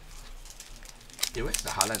 Hey, where's the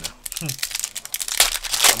Haaland now?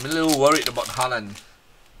 I'm a little worried about Haaland.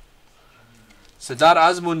 Sadar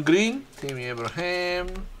Azmoun Green, Tammy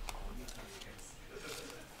Abraham,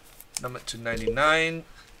 number 299.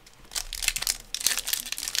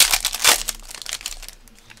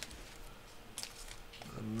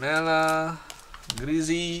 Mela,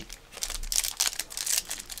 Grizzy.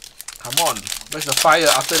 Come on, where's the fire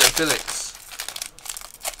after that, Felix?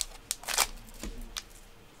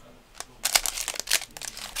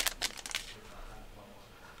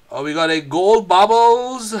 Oh, we got a gold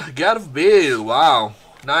bubbles, Gareth Bale. Wow,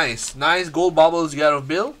 nice gold bubbles, Gareth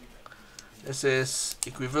Bale. This is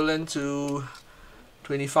equivalent to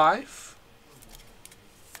 25.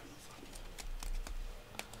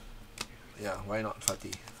 Yeah, why not,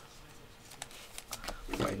 Fatih?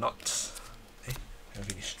 Why not? Hey, I'm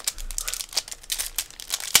finished.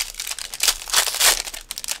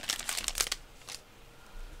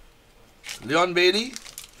 Leon Bailey,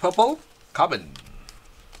 purple, carbon.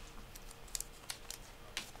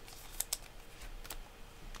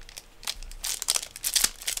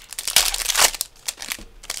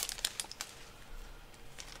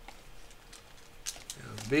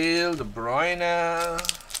 Bale, De Bruyne.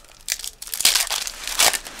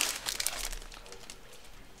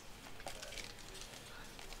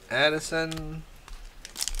 Addison.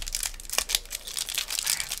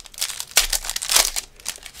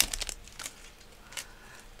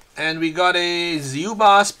 And we got a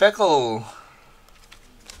Zuba Speckle.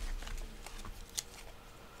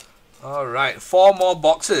 Alright, 4 more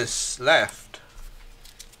boxes left.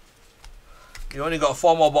 We only got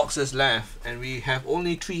 4 more boxes left, and we have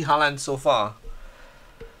only 3 Haaland so far.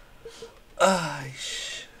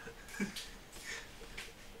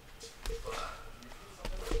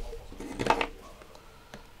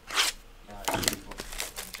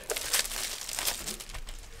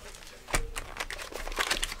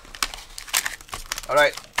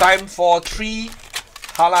 Alright, time for 3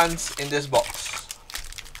 Haalands in this box.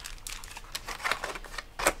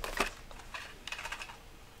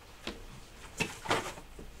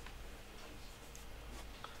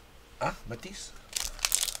 Matisse.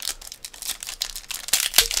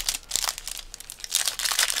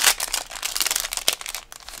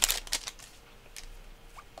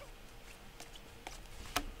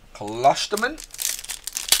 Klosterman.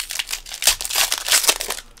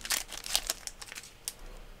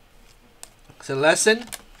 Celestin.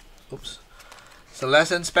 Oops.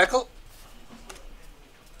 Celestin Speckle.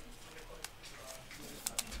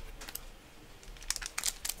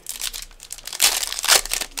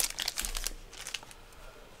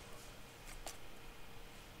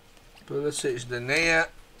 Pulisic, Danea.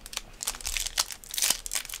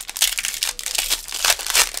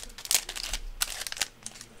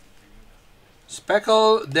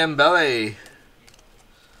 Speckle, Dembele.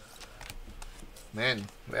 Man,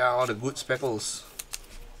 where are all the good speckles?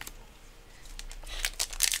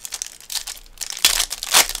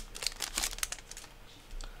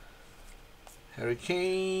 Harry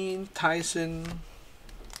Kane, Tyson.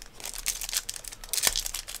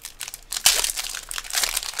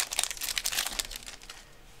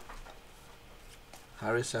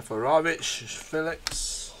 Haris Seferovic,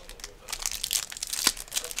 Felix.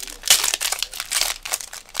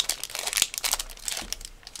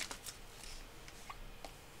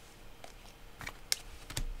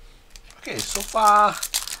 Okay, so far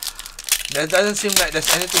there doesn't seem like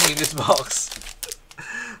there's anything in this box.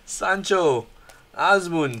 Sancho,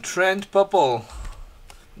 Azmoun, Trent purple,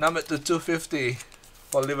 numbered to 250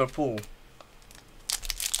 for Liverpool.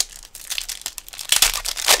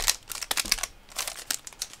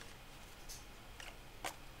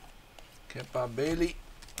 Kepa Bailey.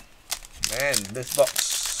 Man, this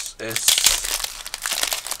box is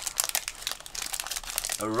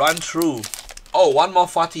a run through. Oh, one more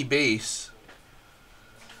Fatih base.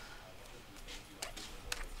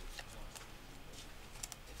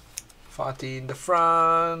 Fatih in the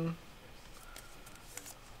front.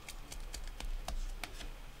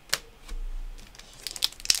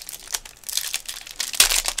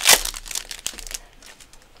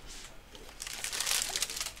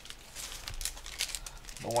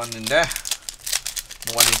 No one in there.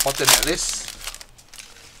 No one important at least.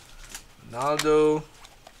 Ronaldo.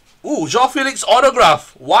 Ooh, João Felix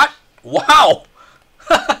autograph. What? Wow.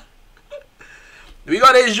 We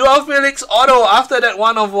got a João Felix auto after that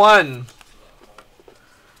 1 of 1.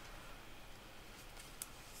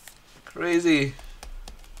 Crazy.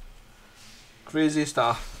 Crazy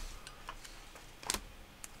stuff.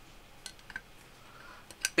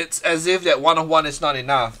 It's as if that 1 of 1 is not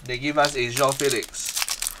enough. They give us a João Felix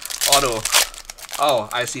auto. Oh,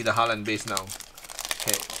 I see the Haaland base now.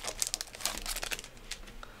 Okay.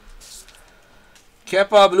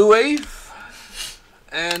 Kepa Blue Wave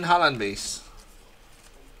and Haaland base.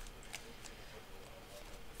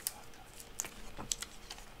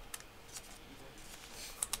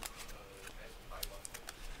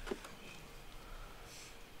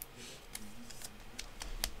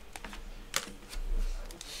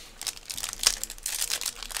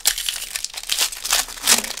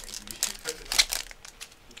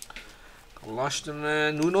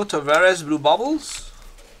 Nuno Tavares Blue Bubbles.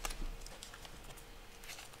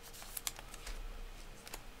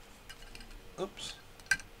 Oops.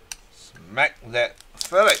 Smack that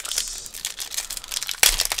Felix.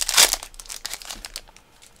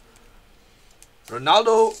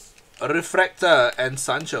 Ronaldo Refractor and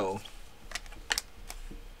Sancho.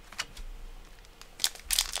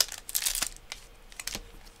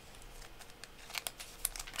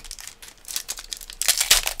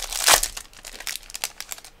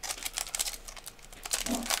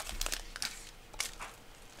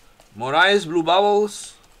 Moraes Blue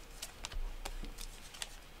Bubbles.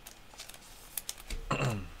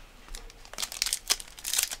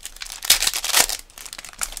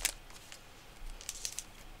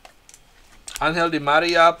 Angel Di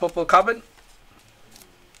Maria Purple Carbon.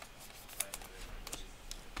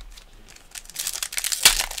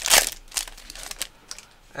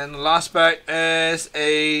 And the last pack is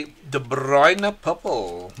a De Bruyne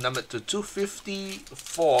Purple, number to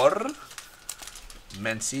 254,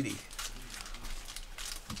 Man City.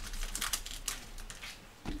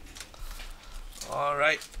 All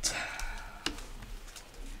right.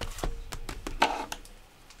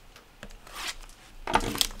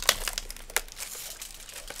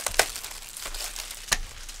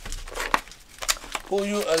 Pull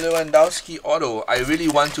you a Lewandowski auto. I really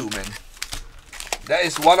want to, man. That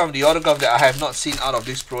is one of the autographs that I have not seen out of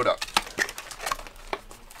this product.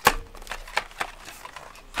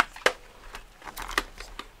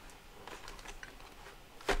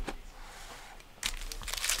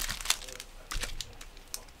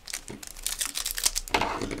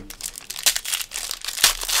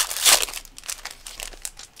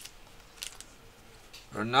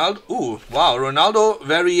 Ronaldo, ooh, wow, Ronaldo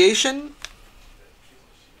variation.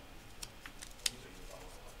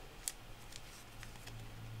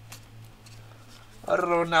 A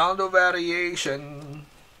Ronaldo variation.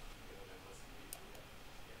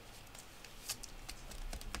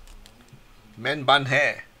 Men bun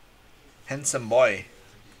hair. Handsome boy.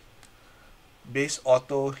 Base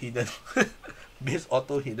auto hidden. Base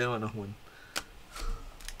auto hidden 1 of 1.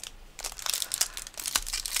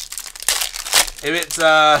 If it's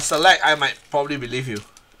select, I might probably believe you.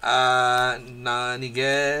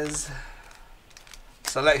 Naniguez.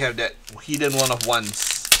 Select have that hidden 1 of 1s.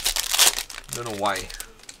 Don't know why.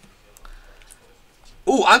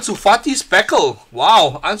 Ooh, Ansu Fati Speckle.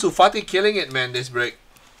 Wow, Ansu Fati killing it, man, this break.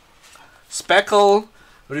 Speckle,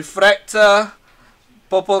 Refractor,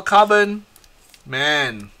 Purple Carbon.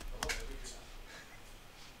 Man.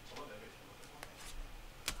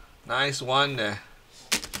 Nice one there.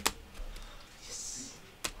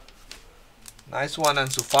 Nice one,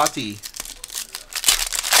 Ansu Fati.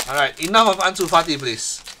 Alright, enough of Ansu Fati,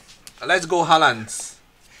 please. Let's go Haaland.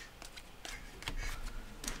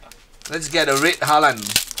 Let's get a red Haaland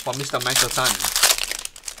for Mr. Michael Tan.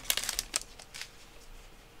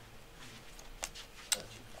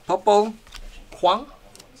 Purple Huang.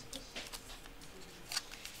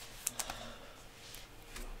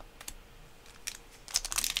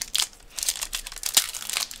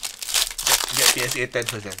 Get PSA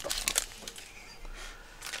 10% off.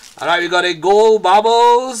 Alright, we got a gold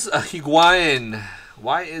bubbles, a Higuain.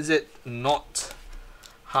 Why is it not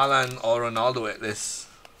Haaland or Ronaldo at this?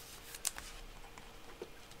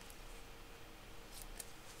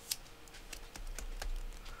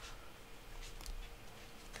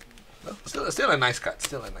 Well, still a nice cut.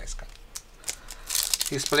 Still a nice cut.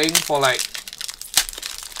 He's playing for like.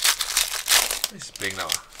 He's playing now.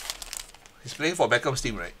 He's playing for Beckham's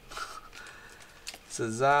team, right?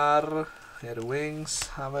 Cesar, here the wings,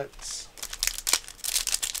 Havertz.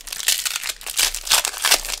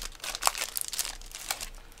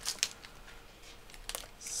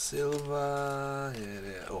 Silva.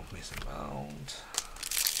 Yeah. Oh, Mason Mount.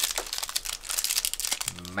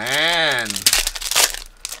 Man.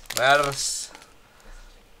 Where's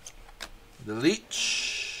the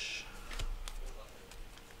leech?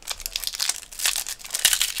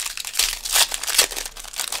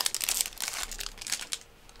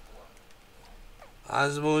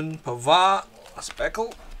 Azmoun Pavard. A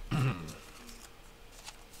speckle.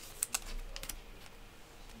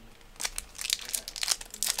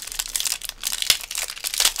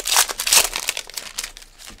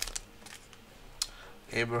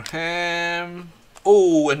 Abraham.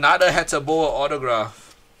 Oh, another Hetaboa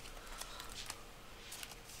autograph.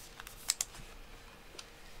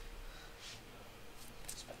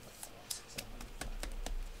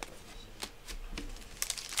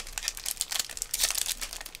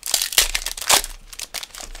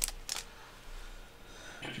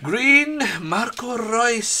 Green, Marco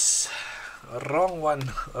Reus. Wrong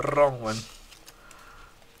one. Wrong one.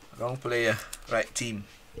 Wrong player. Right team.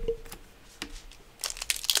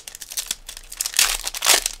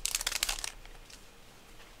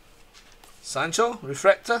 Sancho,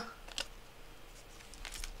 refractor.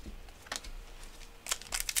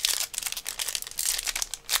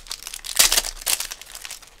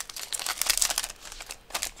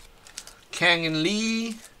 Kang and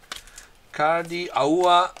Lee. Cardi,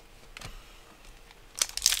 Aua.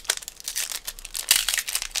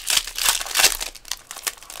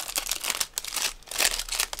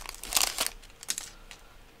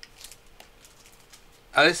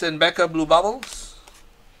 Alisson Becker, Blue Bubbles.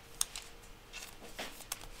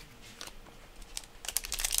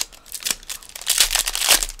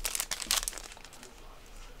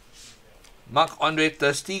 Marc-Andre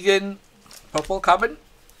ter Stegen, Purple Carbon.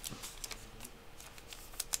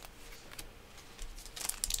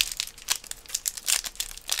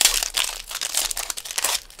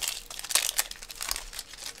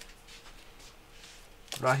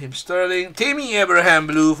 Raheem Sterling. Tammy Abraham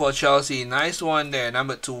Blue for Chelsea. Nice one there.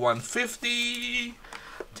 Number 2, 150.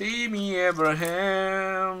 Tammy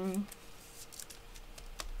Abraham.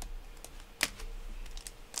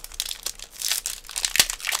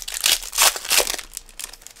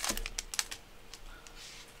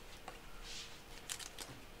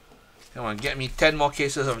 Come on, get me 10 more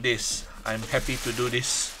cases of this. I'm happy to do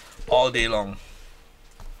this all day long.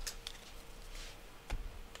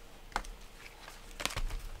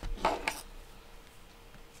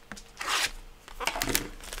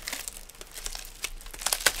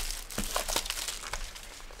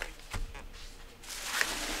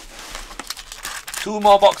 Two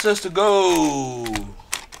more boxes to go.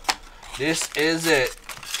 This is it.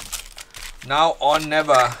 Now or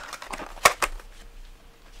never.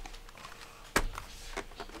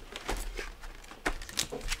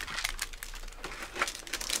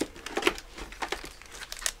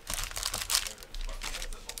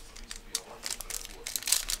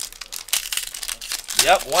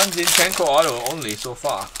 Yep, one Zinchenko auto only so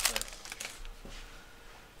far.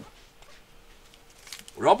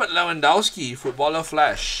 Robert Lewandowski, Footballer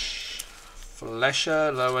Flash.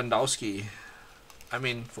 Flasher Lewandowski. I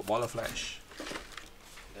mean, Footballer Flash.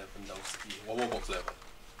 Lewandowski. One more box left.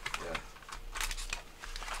 Yeah.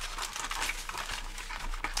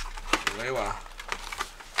 Lewa.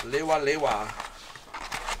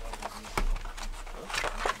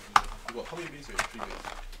 You got how many base already? 3 base.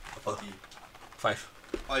 40. 5.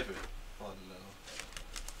 5 already. Oh no.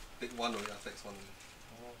 Take one already, affects one.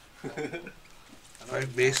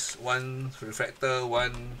 5 base, 1 refractor,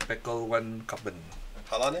 1 peckle, 1 carbon.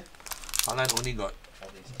 Haaland eh? Haaland only got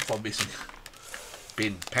 4 base.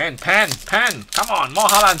 Pin. Pan. Come on, more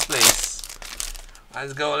Haaland's please.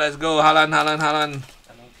 Let's go, Haaland.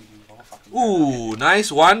 Ooh,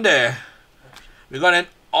 nice one there. We got an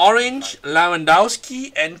orange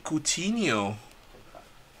Lewandowski and Coutinho.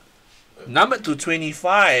 Number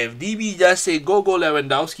 225. DB just said go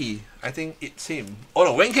Lewandowski. I think it's him. Oh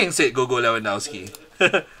no, Wenkeng said go Lewandowski.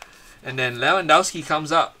 And then Lewandowski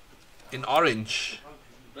comes up in orange.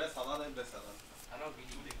 Bless Haaland and bless Haaland. I don't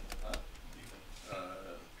really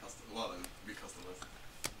big customers.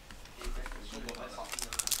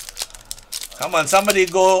 Come on, somebody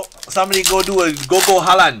go do a go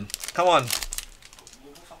Haaland. Come on.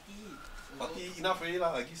 Party enough already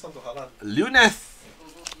lah. I give some to Haaland. Luneth.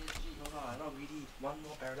 One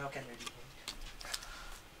more parallel can already.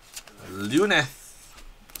 Luneth.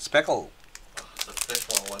 Speckle. The fresh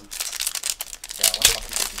one. Yeah,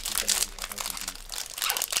 140 can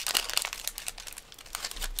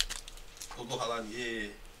already. Go Haaland,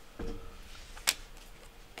 yay.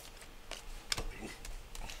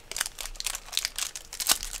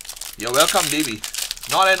 You're welcome, baby.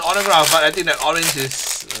 Not an autograph, but I think that orange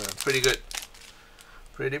is pretty good.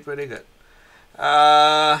 Pretty good.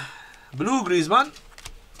 Blue Griezmann.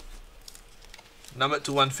 Number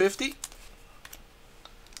 2/150.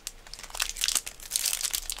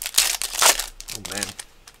 Oh man.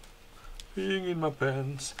 Peeing in my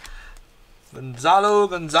pants.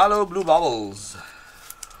 Gonzalo Blue Bubbles.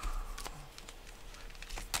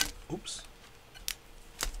 Oops.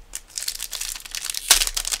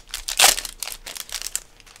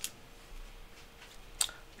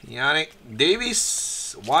 Yannick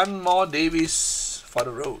Davis. One more Davis for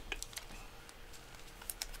the road.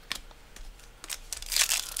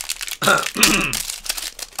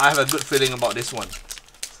 I have a good feeling about this one.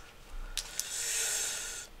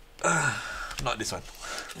 Not this one.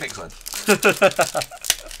 Next one.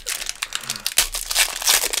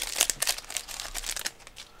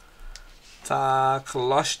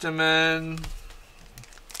 Klosterman.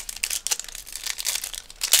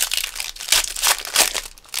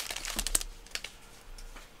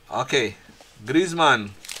 Okay.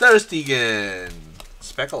 Griezmann. Ter Stegen.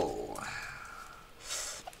 Speckle.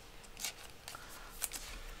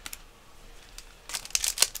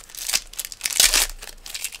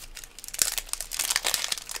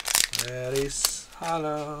 There is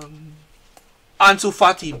Haaland. Ansu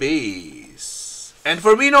Fati base. And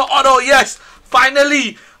Firmino auto, yes!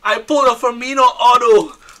 Finally! I pulled a Firmino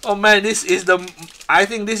auto! Oh man, this is I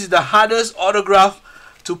think this is the hardest autograph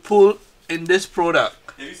to pull in this product.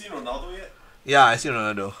 Have you seen Ronaldo yet? Yeah, I see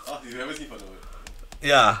Ronaldo. Oh, you haven't seen Ronaldo?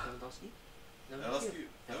 Yeah.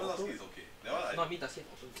 Lewandowski is okay. That one, Not me, does he have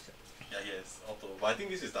auto? yeah, yes, auto. But I think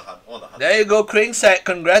this is the one of the hardest. There you go, Kringsack.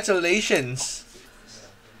 Congratulations.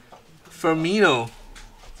 Firmino.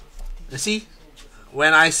 You see?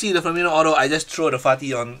 When I see the Firmino auto, I just throw the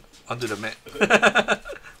Fati onto the mat.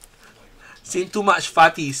 Seen too much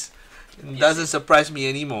Fatis. It doesn't surprise me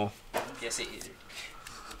anymore. Yes, it is.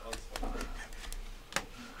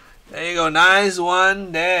 There you go, nice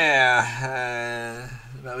one there.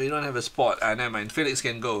 But we don't have a spot. Never mind. Felix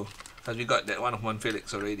can go. Because we got that 1-of-1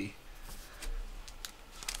 Felix already.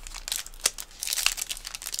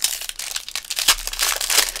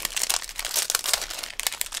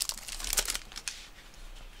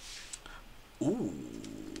 Ooh.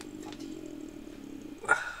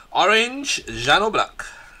 Orange, Jan Oblak.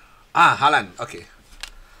 Haaland. Okay.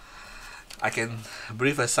 I can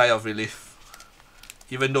breathe a sigh of relief.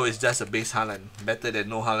 Even though it's just a base Haaland. Better than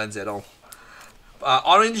no Haalands at all.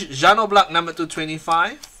 Orange, Jan Oblak, number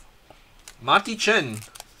 225. Marty Chen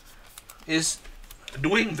is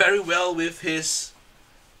doing very well with his...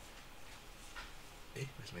 Hey,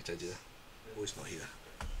 where's my charger? Oh, it's not here.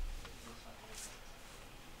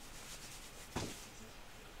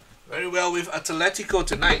 Very well with Atletico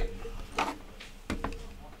tonight.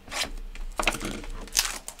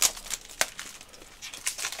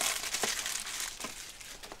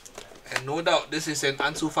 And no doubt this is an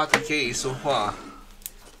Ansu Fati case so far.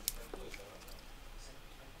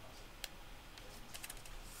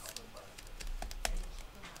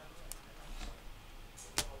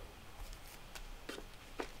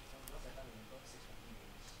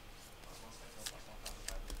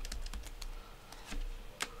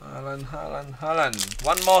 Haaland.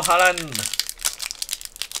 One more Haaland.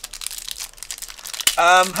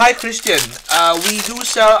 Hi Christian. We do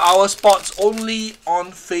sell our spots only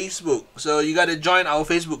on Facebook. So you gotta join our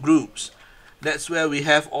Facebook groups. That's where we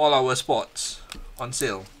have all our spots on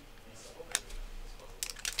sale.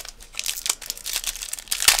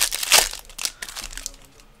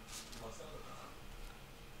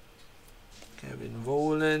 Kevin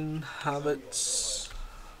Volan, Havertz.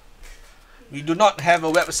 We do not have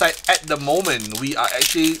a website at the moment. We are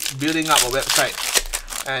actually building up a website,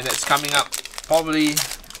 and it's coming up probably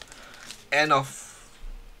end of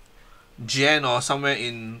Jan or somewhere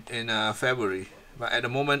in February. But at the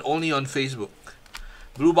moment, only on Facebook.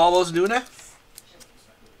 Blue Bubbles, Luna.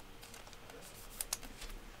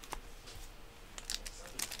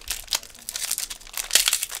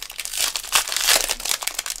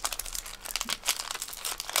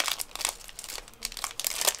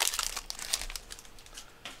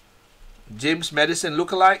 James Madison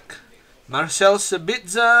lookalike. Marcel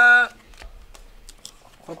Sabitzer.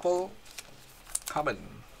 Purple. Carbon.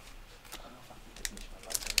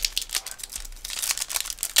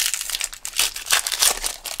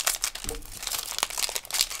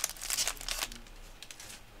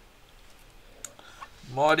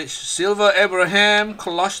 Modric silver, Abraham,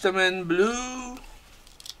 Klosterman blue.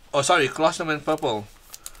 Oh, sorry, Klosterman purple.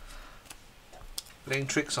 Playing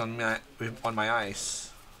tricks on my eyes.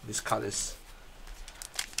 These colors.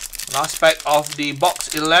 Last pack of the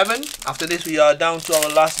box 11. After this, we are down to our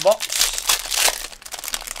last box.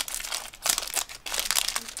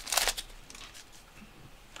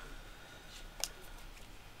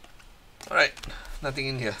 Alright, nothing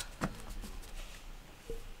in here.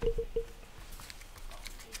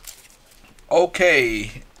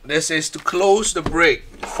 Okay, this is to close the break.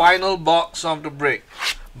 Final box of the break.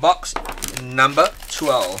 Box number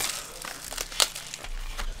 12.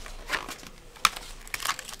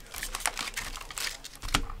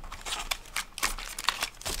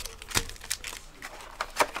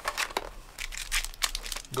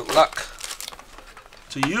 Good luck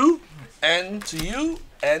to you, and to you,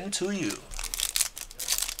 and to you.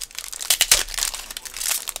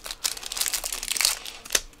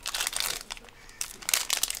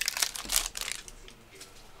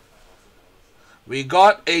 We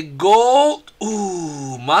got a gold.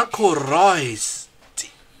 Ooh, Marco Reus.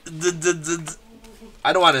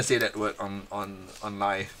 I don't want to say that word on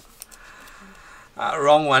live.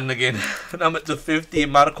 Wrong one again. Number 250,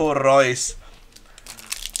 Marco Reus.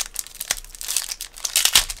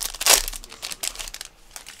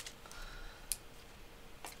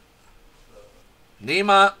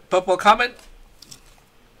 Neymar, purple comment.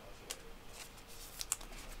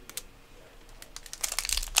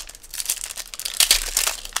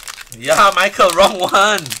 Yeah, Michael, wrong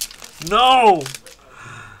one. No.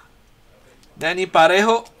 Danny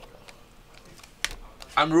Parejo.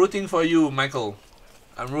 I'm rooting for you, Michael.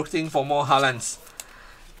 I'm rooting for more Haalands.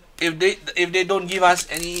 If they don't give us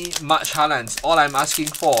any much Haalands, all I'm asking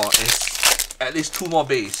for is at least 2 more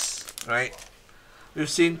base, right? We've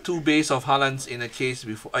seen 2 base of Haalands in a case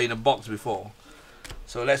before, in a box before.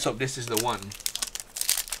 So let's hope this is the one.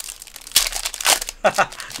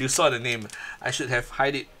 You saw the name. I should have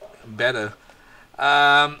hide it better.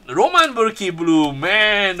 Roman Burki Blue.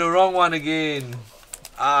 Man, the wrong one again.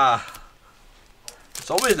 It's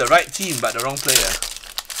always the right team but the wrong player.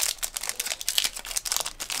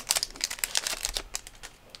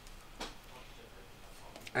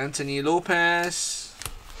 Anthony Lopez.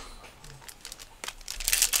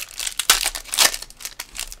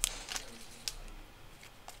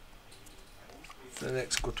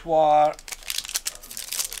 Felix Couture.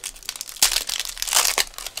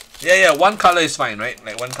 Yeah, one color is fine, right?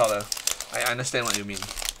 Like one color. I understand what you mean.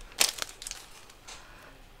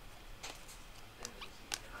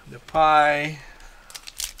 The pie.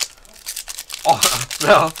 Oh,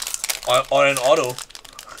 well, or an auto.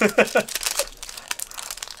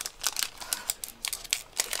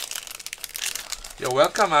 You're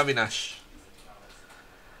welcome, Avinash.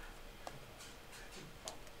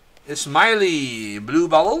 Smiley, blue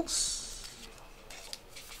bubbles.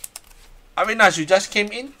 Avinash, you just came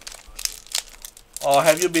in? Or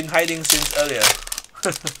have you been hiding since earlier?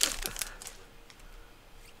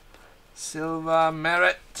 Silva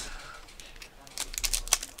Merit.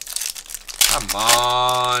 Come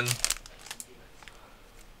on.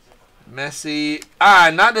 Messi.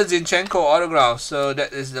 Another Zinchenko autograph. So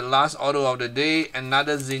that is the last auto of the day.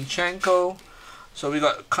 Another Zinchenko. So we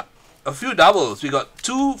got a few doubles. We got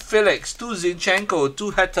 2 Felix, 2 Zinchenko,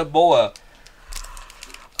 2 Hetaboa,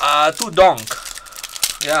 2 Donk.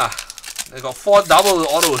 Yeah, they got 4 double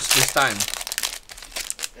autos this time.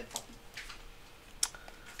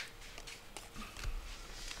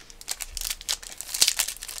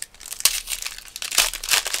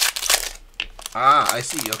 I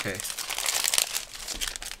see. Okay.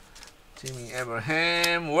 Timmy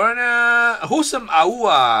Abraham, Werner, Husam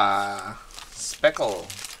Aua, Speckle.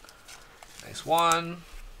 Nice one.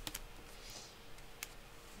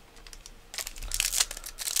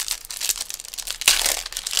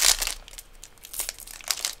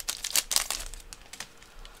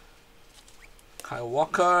 Kyle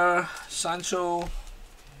Walker, Sancho.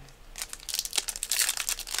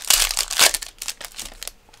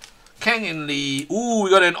 Kang In Lee. Ooh, we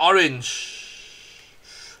got an orange.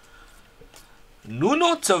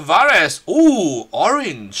 Nuno Tavares. Ooh,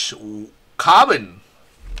 orange. Ooh, carbon.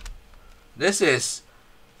 This is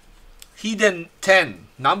Hidden 10,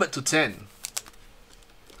 numbered to 10.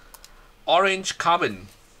 Orange carbon.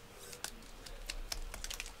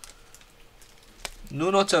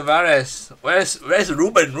 Nuno Tavares. Where's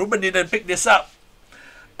Ruben? Ruben didn't pick this up.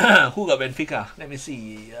 Who got Benfica? Let me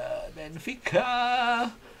see.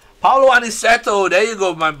 Benfica. Paulo Aniceto. There you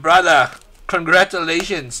go, my brother.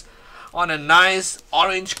 Congratulations on a nice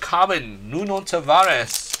orange carbon. Nuno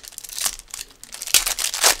Tavares.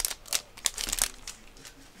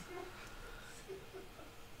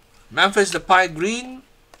 Memphis Depay green.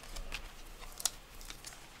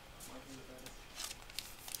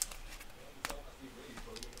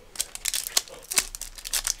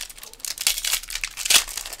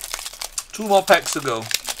 2 more packs to go.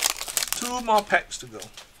 2 more packs to go.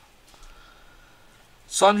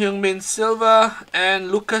 Son Heung-min silver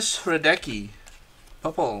and Lucas Hradecky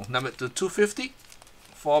purple, numbered to 250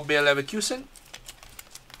 for Bayer Leverkusen.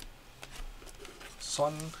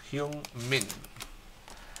 Son Heung-min.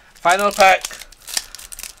 Final pack.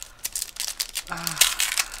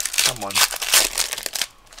 Come on.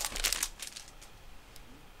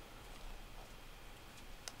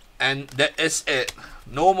 And that is it.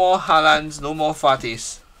 No more Haalands, no more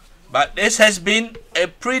Fatis. But this has been a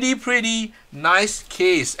pretty nice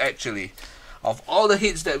case actually. Of all the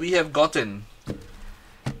hits that we have gotten,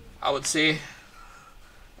 I would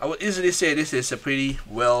easily say this is a pretty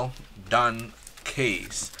well done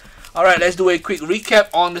case. Alright, let's do a quick recap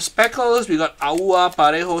on the speckles. We got Aua,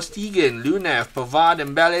 Parejo, Stegen, Lunev, Pavard,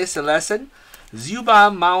 Dembele, Celestin, Zuba,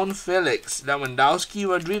 Mount, Felix, Lewandowski,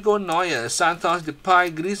 Rodrigo, Neuer, Santos,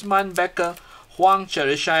 Depay, Griezmann, Becker, Huang,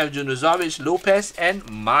 Cheryshev, Junuzovic, Lopez, and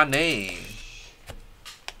Mane.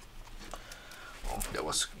 Oh, that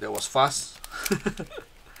was fast.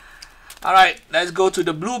 Alright, let's go to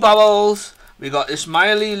the blue bubbles. We got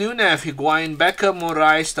Ismaili, Lunev, Higuain, Becker,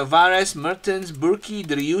 Moraes, Tavares, Mertens, Burki,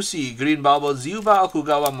 Driussi, green bubble, Zuba,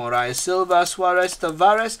 Okugawa, Moraes, Silva, Suarez,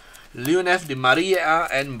 Tavares, Lunev, Di Maria,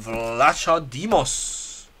 and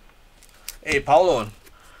Vlachodimos. Hey, Paulo,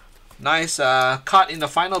 nice card in the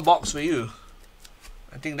final box for you.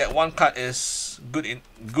 I think that one card is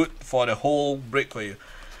good for the whole break for you.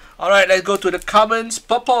 Alright, let's go to the carbons.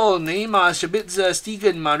 Purple, Neymar, Sabitzer,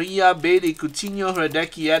 Stegen, Maria, Bailey, Coutinho,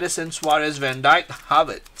 Hradecky, Edison, Suarez, Van Dijk,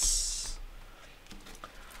 Havertz.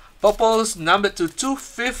 Purples numbered to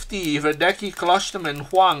 250. Hradecky, Klosterman,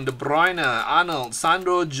 Huang, De Bruyne, Arnold,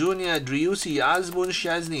 Sandro, Jr., Driussi, Azmoun,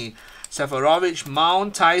 Szczesny, Seferovic,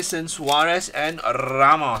 Mount, Tyson, Suarez, and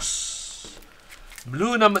Ramos.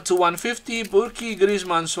 Blue numbered to 150. Burki,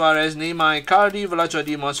 Griezmann, Suarez, Neymar, Icardi,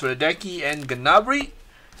 Vlachodimos, Hradecky, and Gnabry.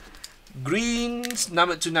 Greens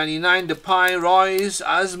numbered to 99, Depay, Royce,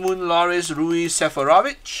 Azmoun, Loris, Ruiz,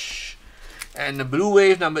 Seferovic. And the blue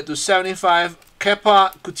wave numbered to 75,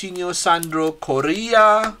 Kepa, Coutinho, Sandro,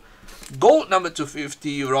 Correa. Gold numbered to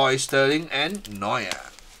 50, Roy, Sterling, and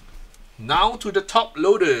Neuer. Now to the top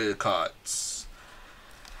loader cards.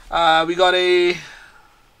 We got a...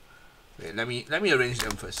 Wait, let me arrange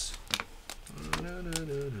them first.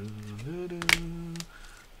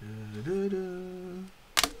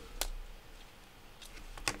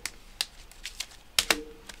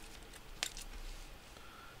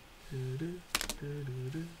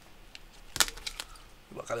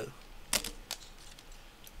 What color?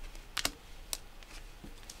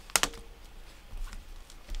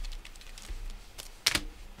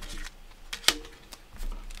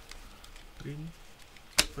 Green,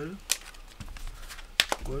 purple,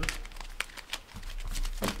 gold.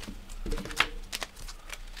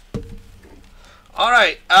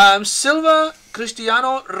 Alright, silver,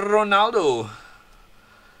 Cristiano Ronaldo.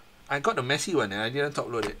 I got the Messi one and I didn't top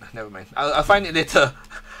load it. Never mind. I'll find it later.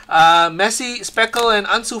 Messi speckle and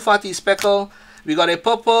Ansu Fati speckle. We got a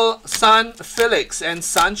purple San Felix and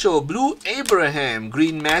Sancho. Blue Abraham.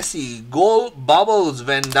 Green Messi. Gold Bubbles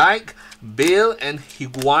Van Dijk, Bale, and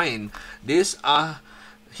Higuain. These are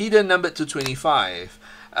hidden numbered to 25.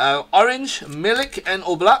 Orange Milik and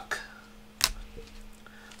Oblak.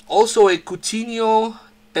 Also a Coutinho.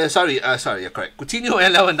 Sorry, you're correct. Coutinho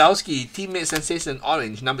and Lewandowski, teammate sensation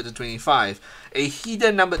orange, numbered to 25. A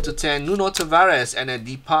hidden numbered to 10, Nuno Tavares, and a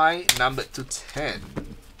Depay numbered to 10.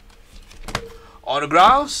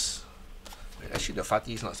 Autographs. Wait, actually, the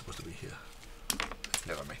Fati is not supposed to be here.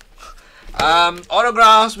 Never mind.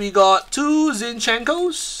 Autographs. We got 2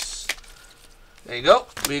 Zinchenkos. There you go.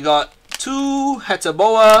 We got 2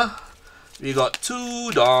 Hetaboa. We got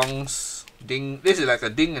 2 Dongs. Ding. This is like a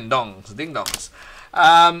ding and dongs. Ding dongs.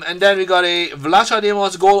 And then we got a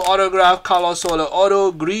Vlachodimos gold autograph, Carlos Soler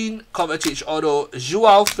auto, green Kovacic auto,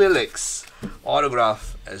 Joao Felix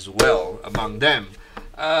autograph as well among them.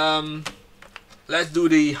 Let's do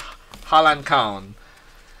the Haaland count.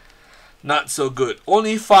 Not so good.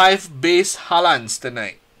 Only 5 base Haalands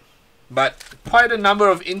tonight, but quite a number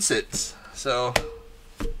of inserts. So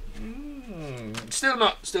still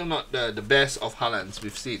not the best of Haalands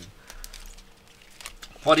we've seen.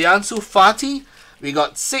 For the Ansu Fati, we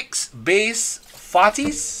got 6 base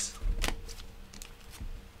Fatis.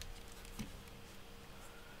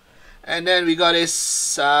 And then we got a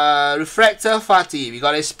refractor Fati. We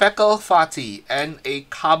got a speckle Fati and a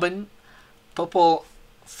carbon purple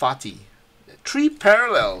Fati. 3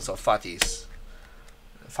 parallels of Fatis.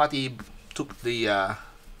 Fati took the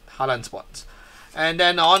Haaland spots. And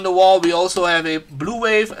then on the wall we also have a blue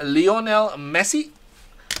wave Lionel Messi.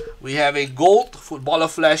 We have a gold Footballer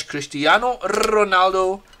Flash Cristiano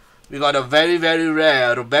Ronaldo. We got a very, very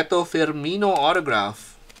rare Roberto Firmino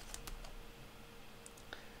autograph.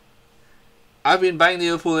 I've been buying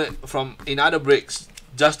Liverpool from in other breaks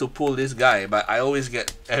just to pull this guy, but I always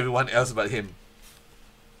get everyone else but him.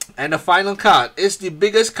 And the final card is the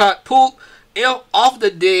biggest card pulled of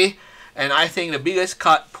the day, and I think the biggest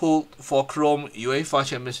card pulled for Chrome UEFA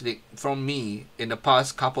Champions League from me in the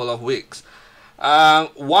past couple of weeks.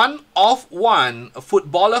 1 of 1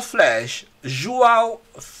 Footballer Flash João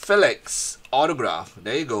Felix autograph.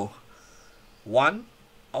 There you go. 1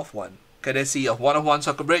 of 1. Courtesy of 1 of 1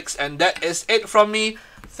 Soccer Breaks. And that is it from me.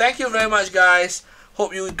 Thank you very much, guys.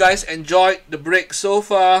 Hope you guys enjoyed the break so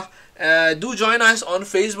far. Do join us on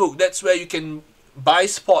Facebook. That's where you can buy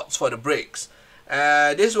spots for the breaks.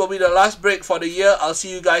 This will be the last break for the year. I'll see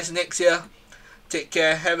you guys next year. Take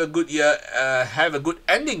care. Have a good year. Have a good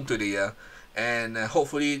ending to the year. And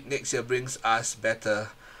hopefully next year brings us better.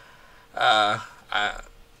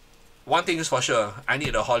 One thing is for sure. I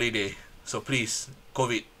need a holiday. So please,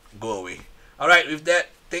 COVID, go away. Alright, with that,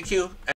 thank you.